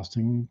of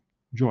everlasting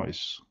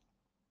joys.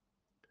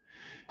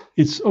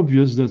 It's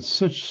obvious that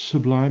such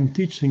sublime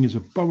teaching is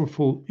a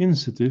powerful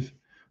incentive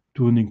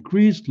to an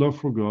increased love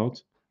for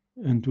God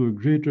and to a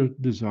greater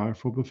desire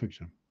for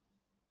perfection.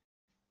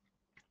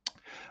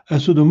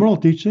 As to the moral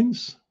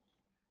teachings,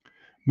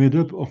 made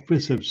up of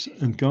precepts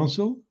and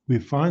counsel, we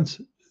find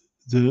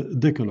the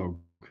Decalogue,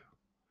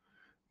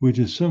 which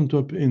is summed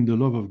up in the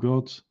love of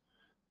God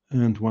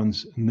and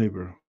one's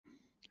neighbor.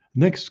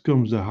 Next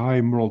comes the high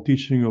moral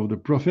teaching of the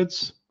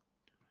prophets,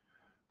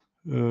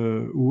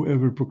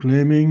 whoever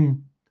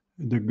proclaiming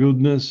the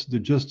goodness, the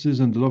justice,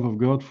 and the love of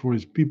God for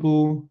his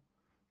people,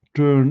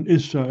 turn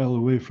Israel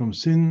away from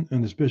sin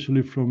and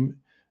especially from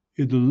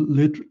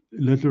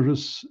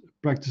idolatrous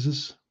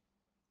practices,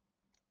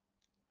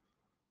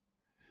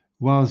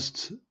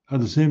 whilst at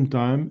the same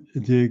time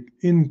they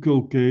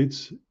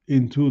inculcate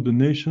into the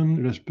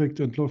nation respect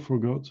and love for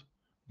God,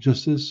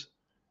 justice,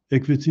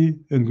 equity,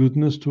 and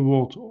goodness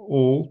towards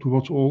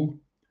all,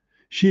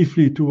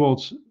 chiefly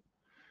towards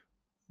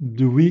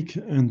the weak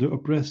and the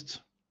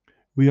oppressed.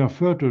 We have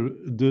further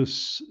the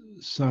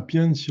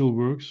sapiential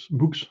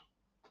books,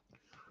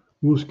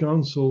 whose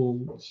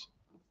counsels,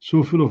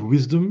 so full of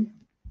wisdom,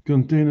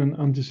 contain an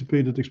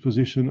anticipated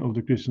exposition of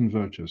the Christian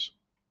virtues.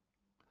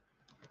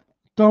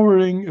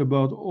 Towering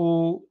above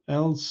all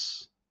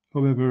else,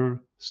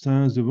 however,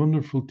 stands the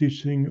wonderful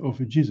teaching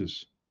of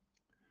Jesus.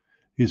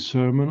 His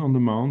Sermon on the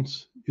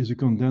Mount is a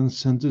condensed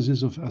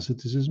synthesis of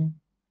asceticism.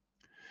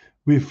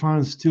 We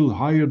find still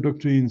higher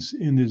doctrines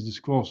in his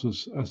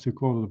discourses as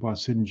recorded by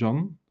St.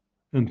 John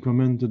and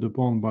commented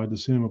upon by the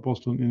same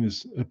apostle in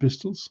his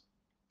epistles.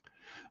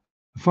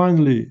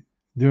 Finally,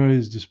 there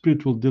is the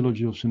spiritual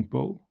theology of St.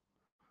 Paul,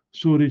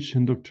 so rich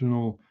in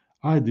doctrinal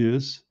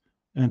ideas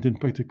and in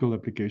practical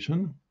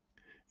application.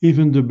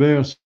 Even the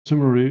bare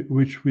summary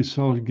which we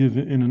shall give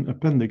in an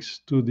appendix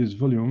to this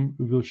volume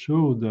will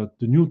show that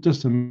the New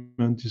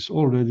Testament is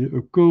already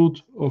a code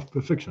of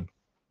perfection.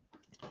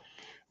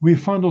 We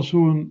find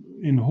also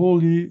in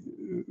Holy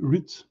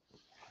Writ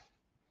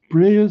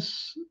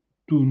prayers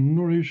to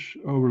nourish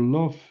our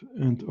love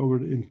and our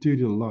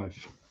interior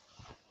life.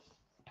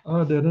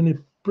 Are there any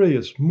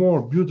prayers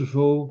more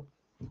beautiful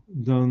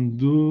than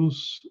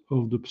those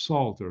of the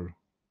Psalter?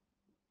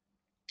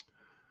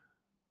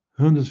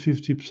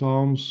 150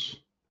 psalms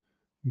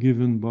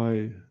given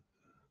by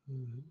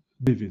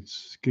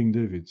King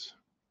David,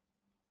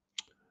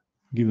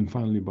 given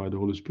finally by the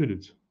Holy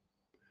Spirit.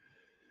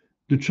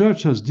 The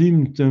Church has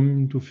deemed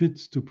them too fit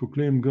to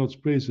proclaim God's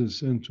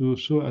praises and to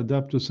so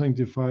adapt to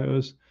sanctify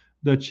us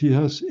that she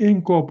has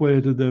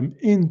incorporated them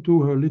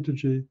into her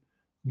liturgy,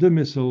 the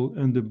Missal,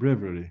 and the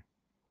Breviary.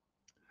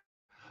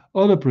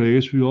 Other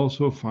prayers we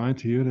also find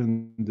here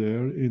and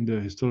there in the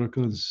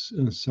historical and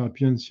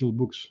sapiential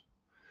books.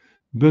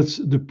 But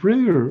the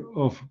prayer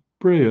of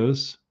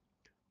prayers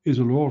is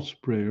a Lord's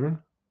Prayer,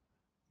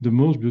 the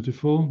most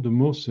beautiful, the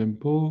most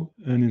simple,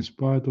 and in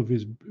spite of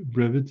its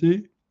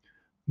brevity,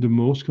 the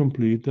most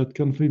complete that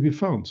can be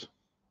found.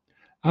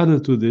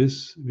 Added to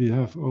this, we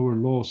have our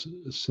Lord's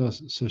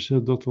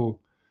sacerdotal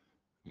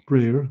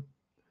prayer,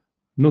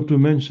 not to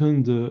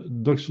mention the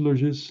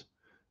doxologies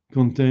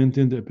contained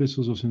in the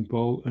epistles of St.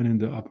 Paul and in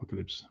the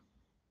Apocalypse.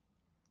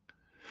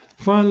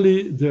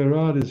 Finally, there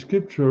are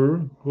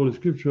in Holy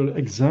Scripture,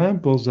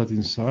 examples that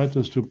incite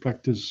us to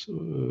practice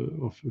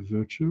of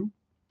virtue.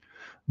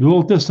 The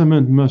Old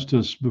Testament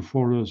musters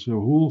before us a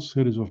whole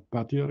series of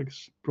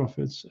patriarchs,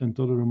 prophets, and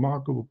other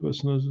remarkable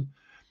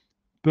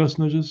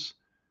personages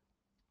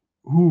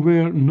who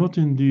were not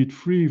indeed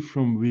free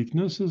from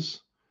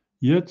weaknesses,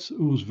 yet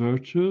whose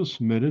virtues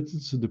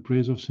merited the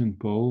praise of St.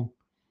 Paul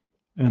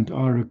and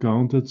are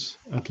recounted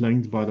at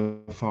length by the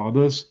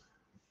fathers,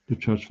 the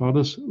church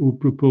fathers, who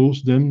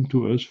proposed them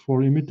to us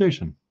for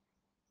imitation.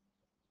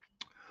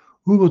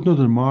 Who would not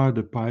admire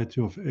the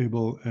piety of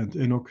Abel and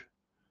Enoch,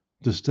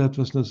 the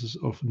steadfastness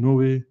of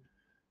Noe,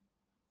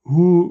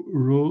 who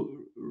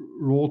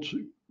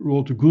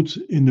wrought good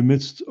in the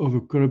midst of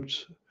a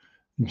corrupt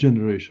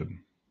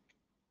generation?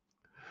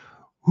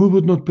 Who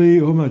would not pay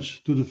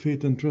homage to the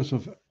faith and trust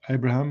of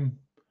Abraham,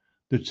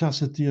 the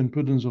chastity and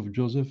prudence of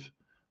Joseph,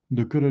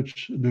 the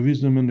courage, the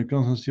wisdom, and the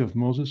constancy of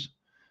Moses,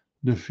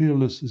 the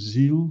fearless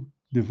zeal,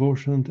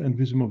 devotion, and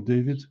wisdom of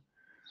David?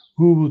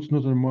 Who would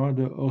not admire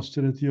the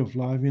austerity of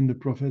life in the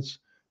prophets,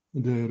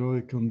 the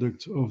heroic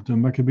conduct of the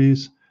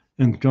Maccabees,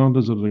 and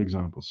countless other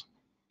examples?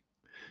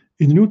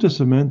 In the New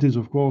Testament is,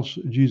 of course,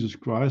 Jesus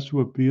Christ,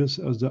 who appears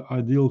as the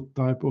ideal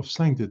type of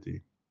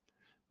sanctity.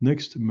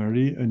 Next,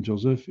 Mary and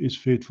Joseph, his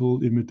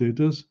faithful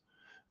imitators.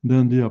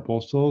 Then the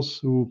apostles,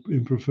 who,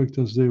 imperfect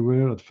as they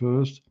were at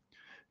first,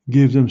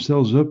 gave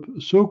themselves up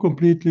so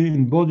completely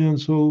in body and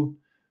soul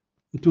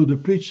to the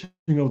preaching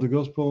of the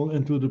gospel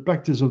and to the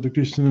practice of the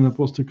Christian and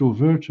apostolical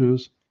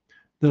virtues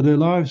that their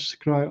lives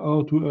cry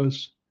out to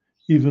us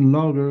even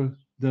louder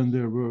than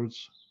their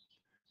words.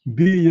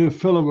 Be ye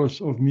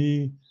followers of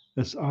me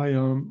as I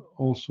am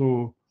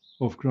also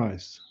of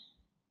Christ.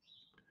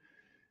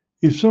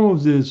 If some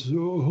of these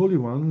holy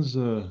ones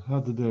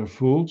had their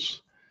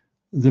faults,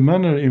 the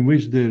manner in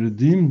which they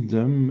redeemed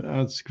them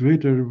adds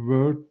greater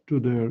worth to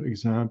their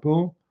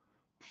example,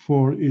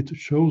 for it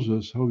shows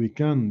us how we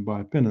can,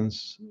 by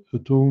penance,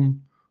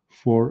 atone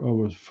for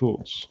our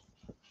faults.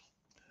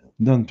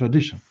 Then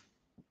tradition.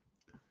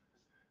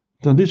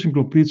 Tradition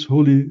completes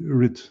Holy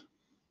Writ.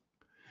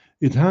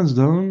 It hands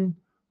down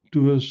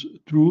to us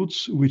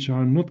truths which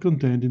are not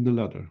contained in the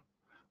letter.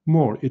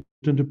 More, it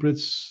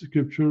interprets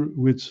Scripture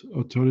with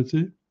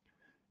authority.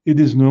 It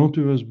is known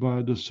to us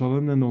by the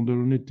solemn and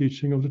orderly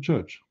teaching of the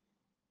Church.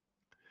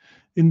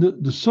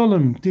 The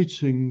solemn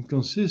teaching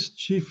consists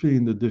chiefly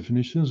in the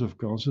definitions of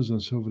councils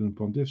and sovereign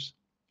pontiffs.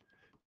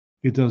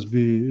 It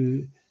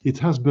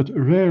has but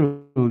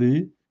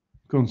rarely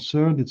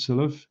concerned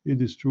itself,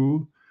 it is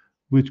true,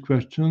 with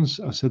questions,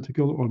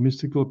 ascetical or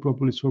mystical,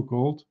 properly so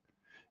called,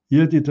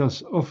 yet it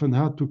has often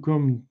had to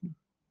come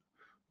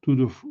to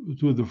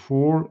the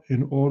fore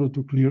in order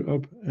to clear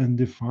up and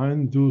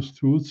define those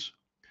truths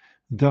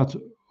that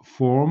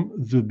form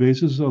the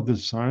basis of the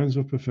science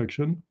of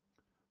perfection,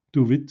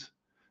 to wit,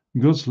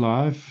 God's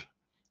life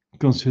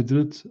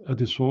considered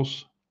at its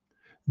source,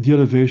 the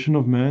elevation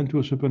of man to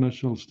a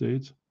supernatural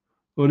state,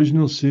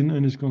 original sin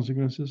and its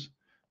consequences,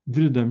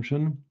 the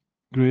redemption,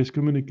 grace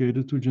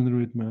communicated to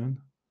generated man,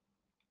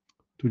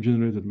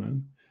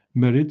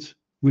 merit,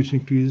 which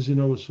increases in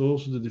our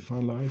souls the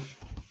divine life,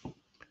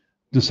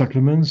 the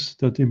sacraments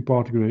that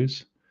impart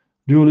grace,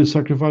 the holy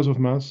sacrifice of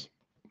Mass,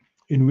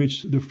 in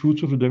which the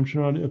fruits of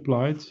redemption are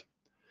applied.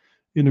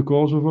 In the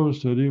course of our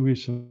study, we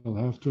shall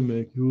have to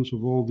make use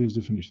of all these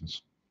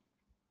definitions.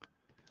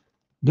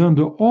 Then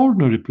the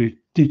ordinary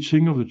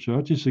teaching of the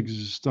Church is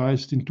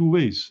exercised in two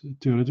ways,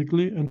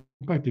 theoretically and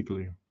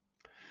practically.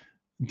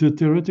 The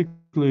theoretical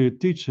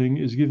teaching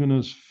is given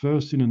us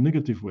first in a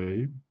negative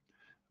way,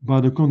 by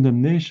the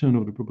condemnation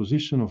of the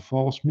proposition of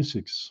false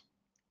mystics.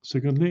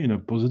 Secondly, in a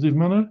positive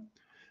manner,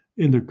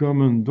 in the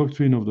common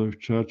doctrine of the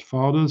Church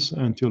Fathers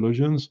and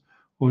theologians,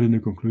 or in the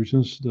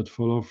conclusions that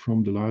follow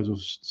from the lives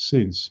of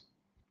saints.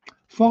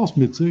 False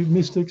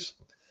mystics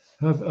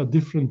have at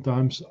different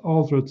times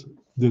altered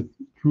the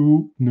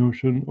true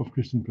notion of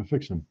Christian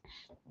perfection.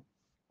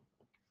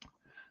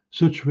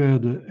 Such were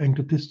the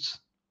Encratists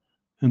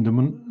and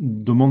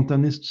the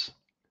Montanists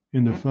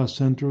in the first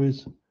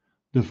centuries,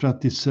 the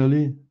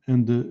Fraticelli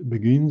and the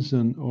Beguines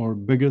or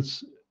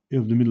Beggets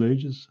of the Middle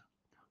Ages,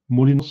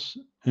 Molinos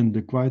and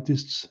the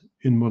Quietists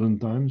in modern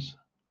times.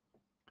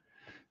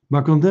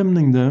 By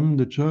condemning them,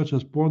 the Church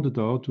has pointed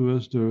out to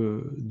us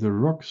the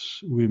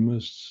rocks we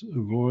must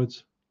avoid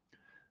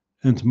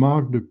and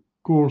marked the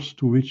course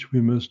to which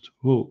we must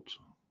hold.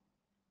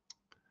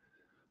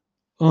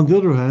 On the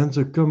other hand,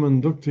 the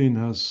common doctrine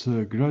has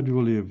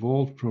gradually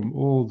evolved from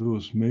all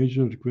those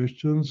major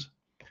questions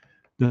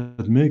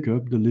that make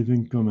up the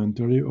living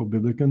commentary of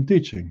biblical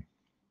teaching.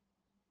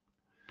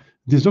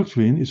 This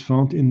doctrine is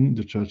found in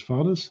the Church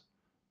Fathers,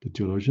 the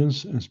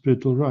theologians, and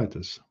spiritual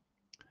writers.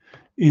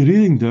 In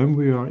reading them,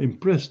 we are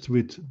impressed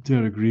with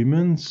their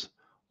agreements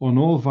on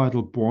all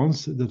vital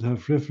points that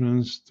have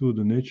reference to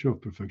the nature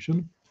of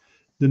perfection,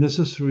 the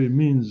necessary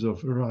means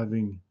of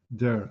arriving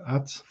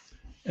thereat,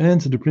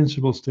 and the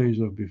principal stage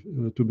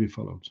to be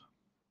followed.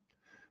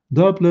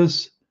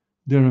 Doubtless,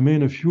 there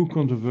remain a few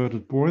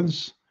controverted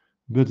points,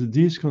 but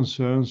these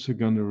concern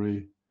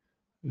secondary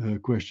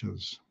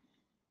questions.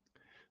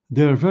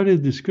 Their very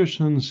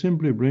discussion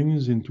simply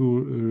brings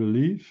into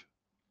relief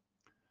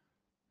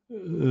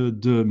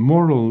the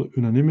moral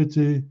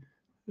unanimity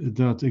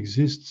that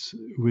exists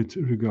with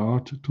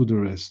regard to the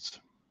rest.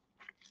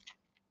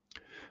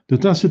 The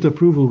tacit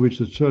approval which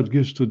the Church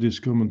gives to this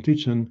common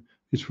teaching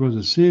is for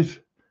the safe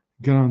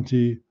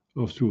guarantee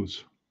of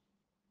truth.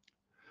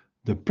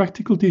 The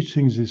practical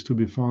teachings is to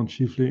be found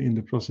chiefly in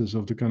the process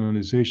of the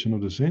canonization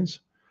of the saints,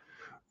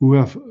 who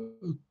have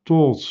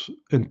taught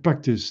and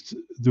practiced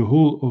the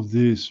whole of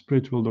these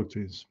spiritual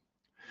doctrines.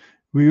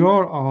 We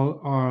are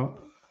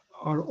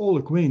all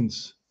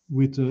acquainted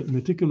with the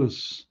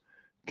meticulous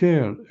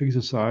care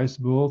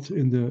exercised both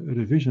in the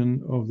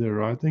revision of their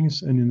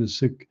writings and in the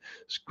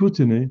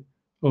scrutiny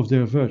of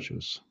their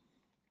virtues.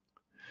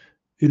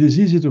 It is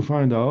easy to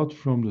find out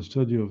from the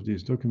study of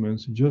these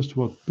documents just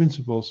what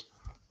principles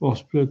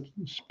of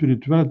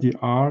spirituality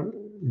are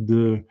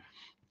the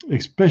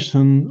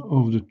expression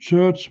of the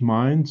Church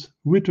mind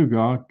with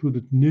regard to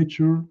the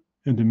nature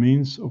and the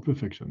means of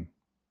perfection.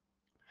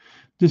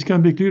 This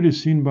can be clearly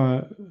seen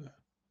by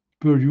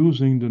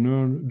perusing the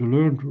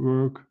learned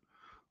work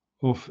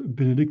of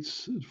Benedict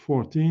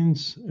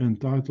XIV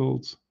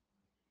entitled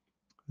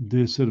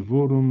De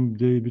Servorum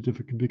Dei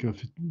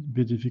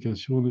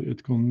Beatificatione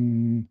et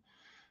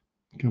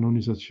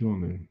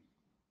Canonizatione,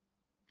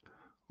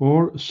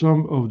 or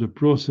some of the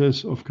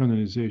process of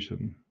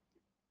canonization,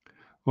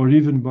 or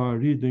even by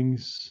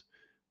readings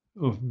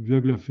of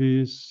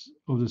biographies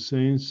of the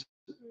saints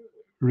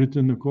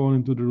written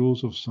according to the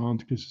rules of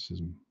sound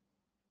criticism.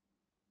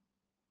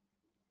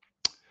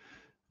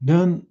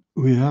 Then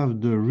we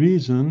have the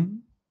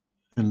reason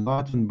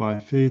enlightened by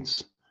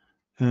faith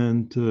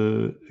and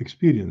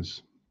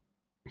experience.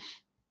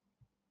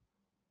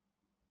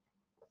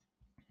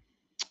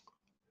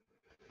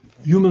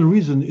 Human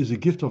reason is a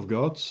gift of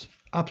God,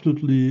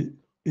 absolutely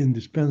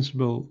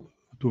indispensable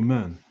to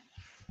man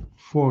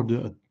for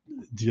the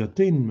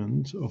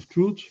attainment of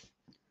truth,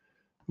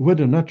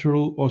 whether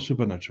natural or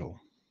supernatural.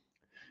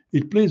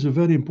 It plays a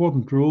very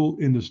important role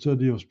in the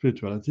study of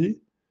spirituality,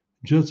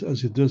 just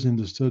as it does in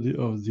the study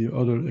of the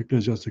other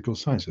ecclesiastical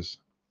sciences.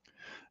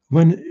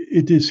 When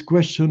it is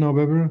question,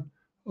 however,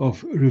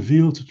 of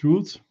revealed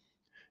truth,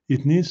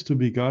 it needs to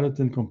be guarded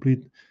and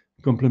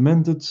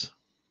complemented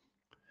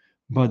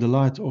by the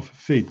light of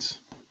faith.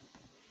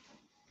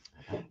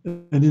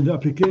 And in the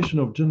application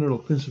of general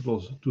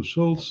principles to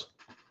souls,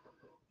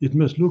 it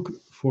must look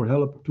for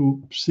help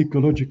to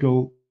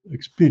psychological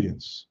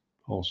experience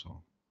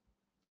also.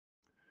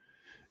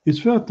 Its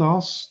first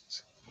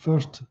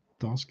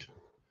task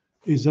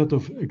is that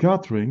of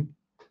gathering,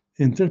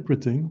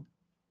 interpreting,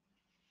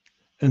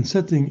 and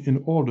setting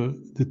in order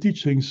the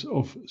teachings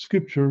of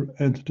Scripture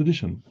and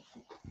tradition.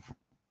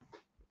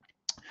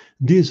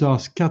 These are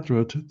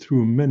scattered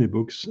through many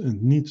books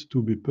and need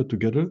to be put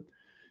together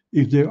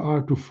if they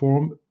are to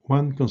form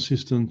one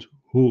consistent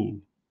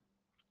whole.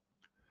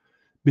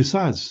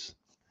 Besides,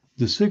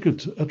 the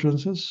sacred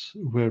utterances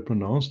were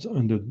pronounced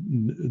under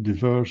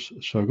diverse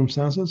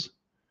circumstances,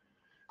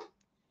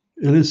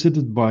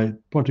 elicited by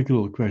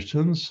particular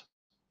questions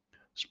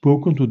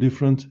spoken to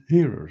different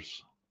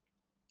hearers.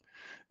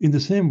 In the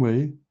same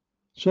way,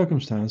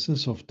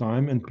 circumstances of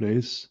time and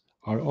place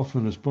are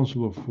often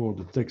responsible for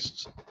the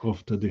texts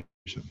of tradition.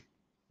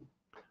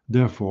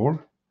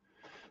 Therefore,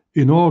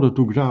 in order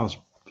to grasp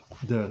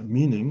their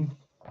meaning,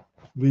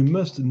 we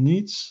must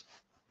needs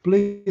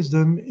place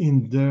them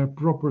in their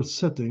proper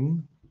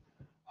setting,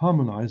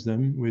 harmonize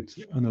them with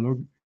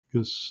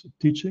analogous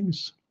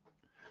teachings,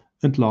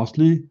 and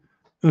lastly,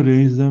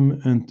 arrange them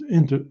and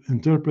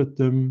interpret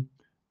them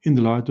in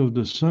the light of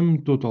the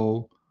sum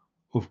total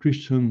of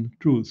Christian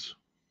truths.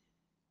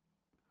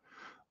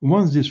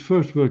 Once this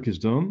first work is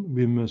done,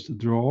 we must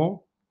draw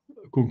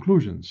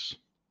conclusions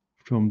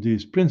from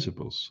these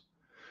principles,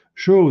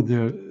 show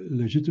their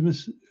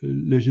legitimacy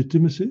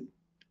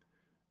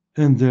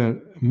and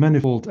their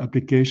manifold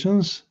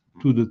applications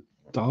to the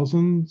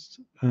thousands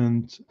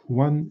and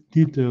one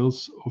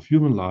details of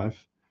human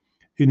life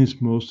in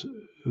its most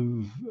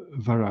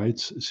varied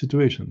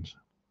situations.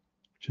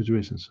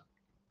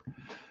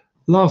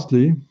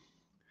 Lastly,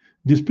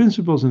 these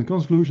principles and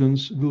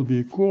conclusions will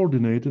be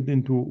coordinated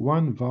into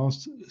one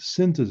vast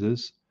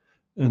synthesis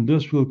and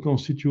thus will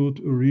constitute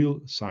a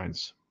real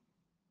science.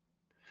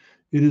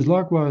 It is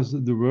likewise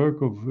the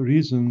work of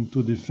reason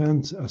to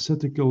defend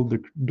ascetical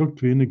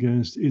doctrine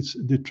against its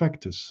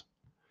detractors.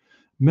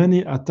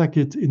 Many attack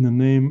it in the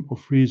name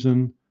of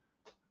reason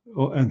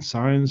and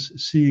science,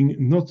 seeing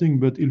nothing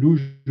but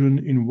illusion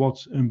in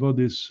what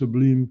embodies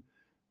sublime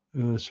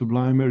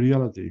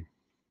reality.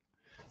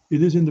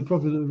 It is in the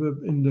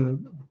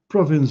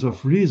province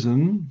of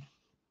reason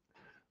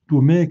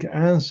to make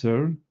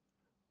answer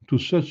to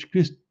such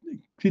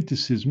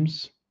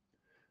criticisms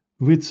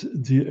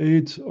with the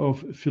aid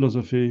of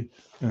philosophy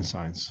and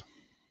science.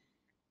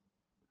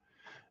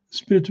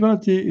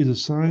 Spirituality is a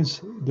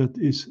science that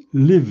is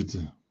lived.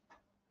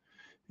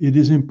 It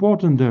is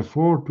important,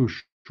 therefore, to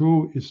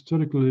show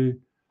historically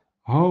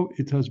how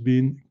it has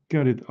been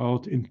carried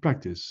out in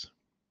practice.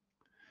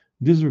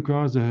 This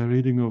requires the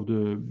reading of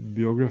the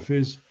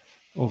biographies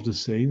of the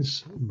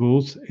saints,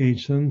 both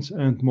ancient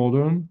and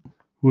modern,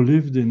 who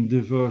lived in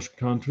diverse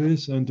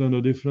countries and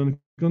under different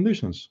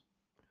conditions.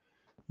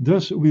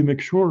 Thus, we make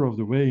sure of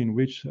the way in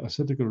which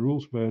ascetical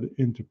rules were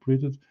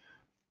interpreted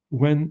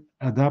when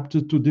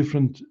adapted to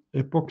different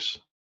epochs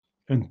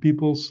and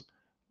peoples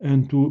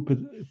and to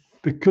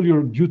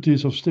peculiar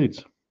duties of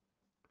state.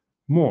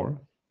 More,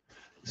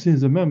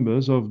 since the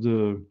members of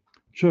the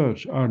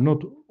Church are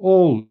not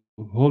all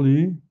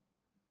holy,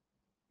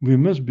 we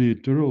must be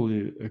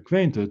thoroughly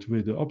acquainted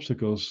with the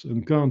obstacles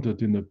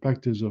encountered in the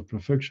practice of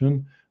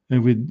perfection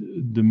and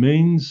with the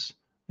means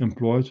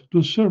employed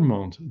to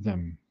surmount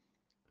them.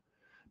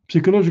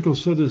 Psychological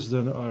studies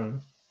then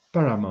are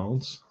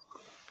paramount,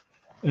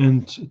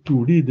 and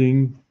to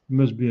reading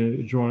must be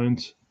a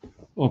joint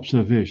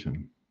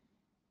observation.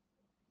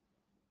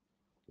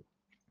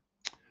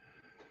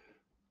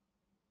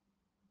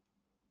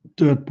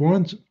 Third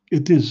point,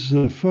 it is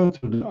further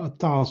the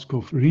task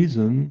of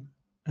reason,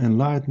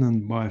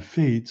 enlightened by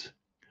faith,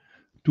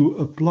 to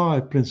apply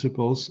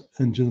principles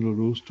and general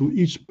rules to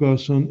each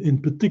person in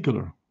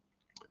particular.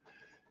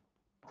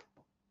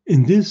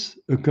 In this,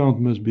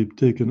 account must be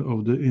taken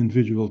of the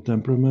individual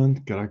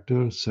temperament,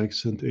 character,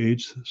 sex and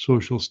age,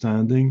 social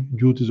standing,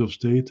 duties of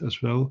state,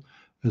 as well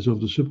as of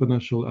the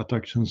supernatural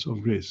attractions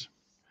of grace.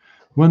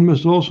 One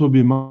must also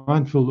be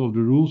mindful of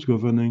the rules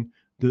governing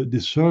the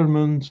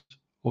discernment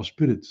of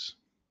spirits.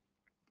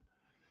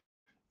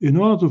 In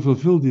order to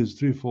fulfill this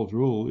threefold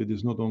role, it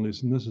is not only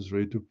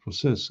necessary to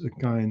possess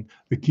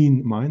a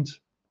keen mind,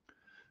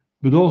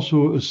 but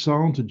also a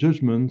sound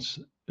judgment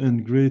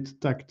and great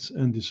tact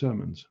and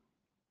discernment.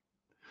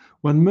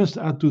 One must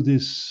add to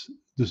this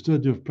the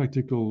study of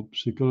practical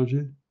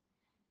psychology,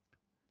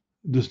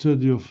 the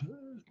study of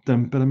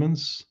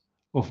temperaments,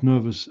 of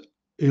nervous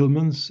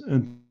ailments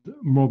and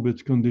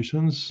morbid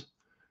conditions,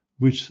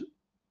 which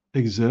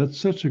exert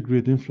such a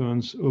great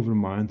influence over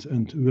mind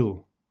and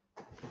will.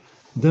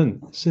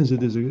 Then, since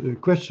it is a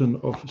question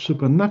of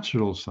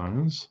supernatural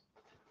science,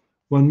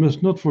 one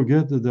must not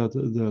forget that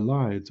the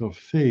light of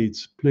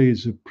faith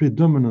plays a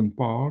predominant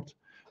part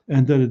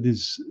and that it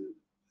is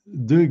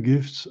the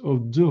gifts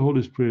of the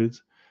Holy Spirit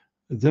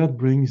that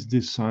brings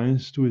this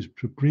science to its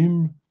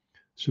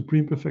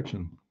supreme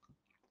perfection.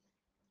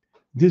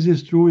 This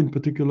is true in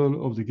particular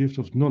of the gift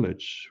of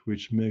knowledge,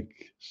 which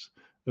makes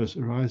us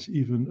rise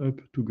even up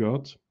to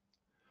God,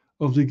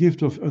 of the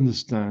gift of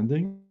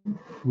understanding,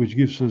 which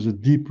gives us a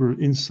deeper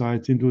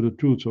insight into the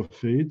truths of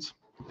faith,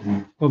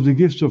 of the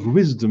gift of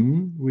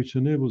wisdom, which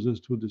enables us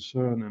to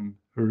discern and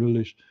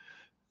relish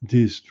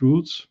these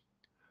truths,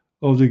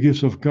 of the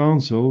gifts of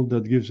counsel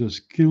that gives us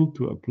skill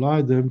to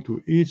apply them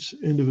to each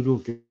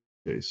individual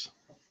case.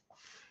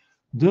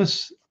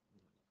 Thus,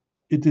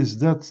 it is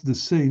that the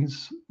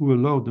saints who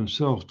allow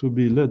themselves to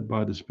be led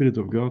by the Spirit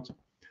of God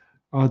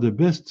are the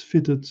best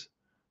fitted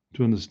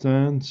to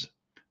understand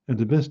and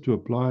the best to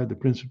apply the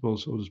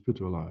principles of the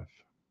spiritual life.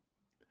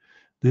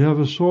 They have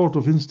a sort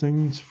of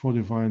instinct for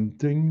divine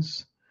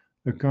things,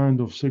 a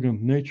kind of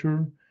second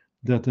nature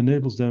that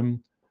enables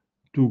them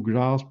to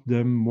grasp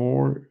them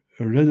more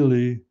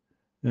readily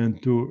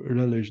and to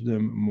relish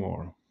them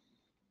more.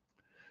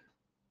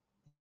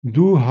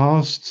 Thou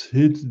hast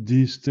hid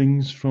these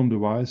things from the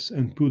wise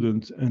and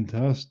prudent, and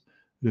hast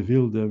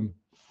revealed them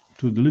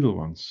to the little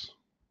ones,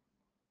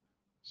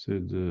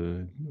 said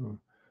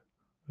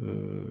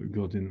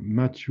God in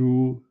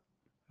Matthew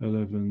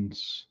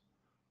 11's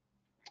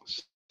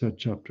third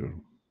chapter.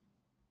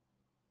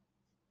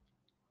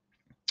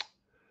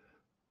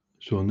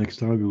 So next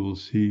time we will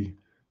see,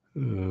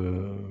 we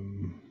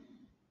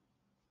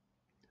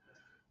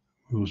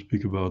will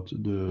speak about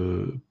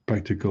the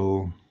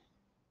practical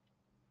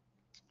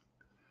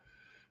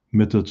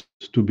methods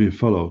to be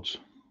followed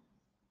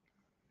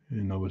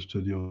in our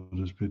study of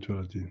the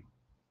spirituality.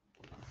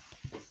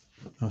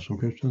 Some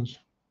questions?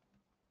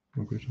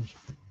 No questions?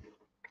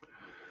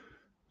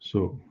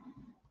 So,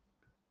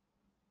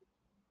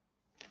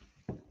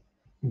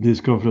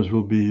 this conference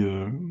will be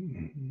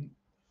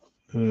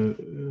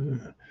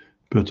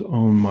put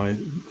on my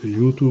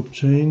YouTube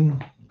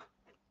chain,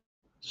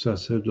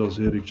 said als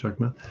Erik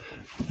Chakma,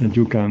 and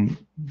you can,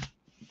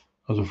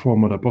 as a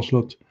form of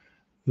apostolate,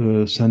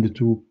 send it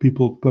to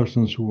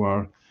persons who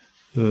are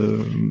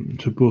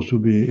supposed to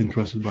be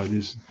interested by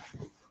this,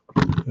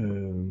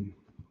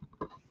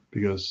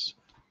 because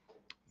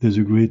there's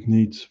a great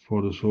need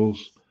for the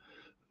souls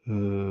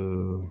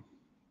to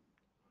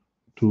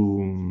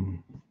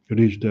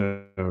reach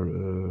the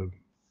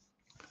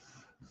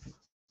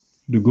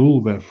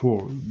goal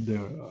wherefore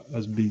there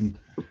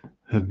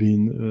have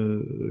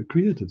been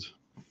created.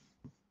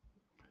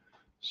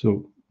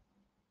 So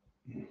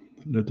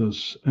let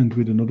us end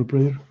with another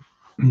prayer.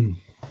 In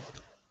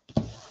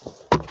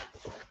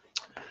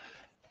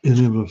the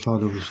name of the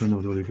Father, of the Son,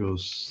 of the Holy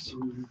Ghost.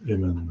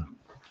 Amen.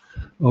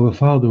 Our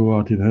Father who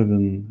art in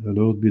heaven,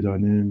 hallowed be thy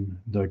name.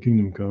 Thy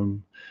kingdom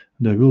come.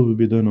 Thy will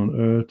be done on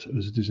earth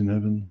as it is in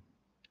heaven.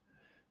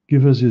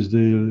 Give us this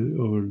day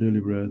our daily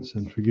bread,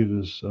 and forgive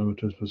us our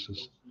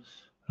trespasses,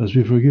 as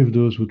we forgive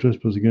those who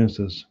trespass against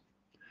us.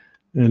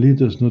 And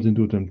lead us not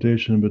into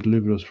temptation, but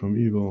deliver us from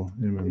evil.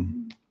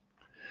 Amen.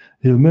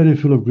 Hail Mary,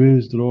 full of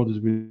grace, the Lord is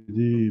with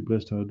thee.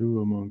 Blessed art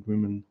thou among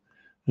women,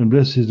 and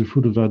blessed is the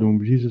fruit of thy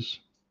womb, Jesus.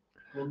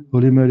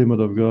 Holy Mary,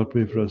 Mother of God,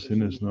 pray for us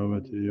sinners now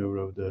at the hour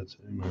of death.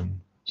 Amen.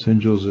 Saint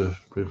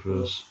Joseph, pray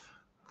for us.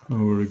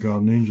 Our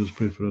guardian angels,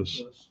 pray for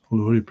us. All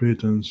the holy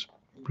patrons,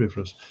 pray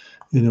for us.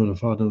 In the name of the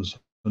Father, the Son,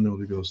 and the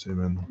Holy Ghost.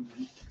 Amen.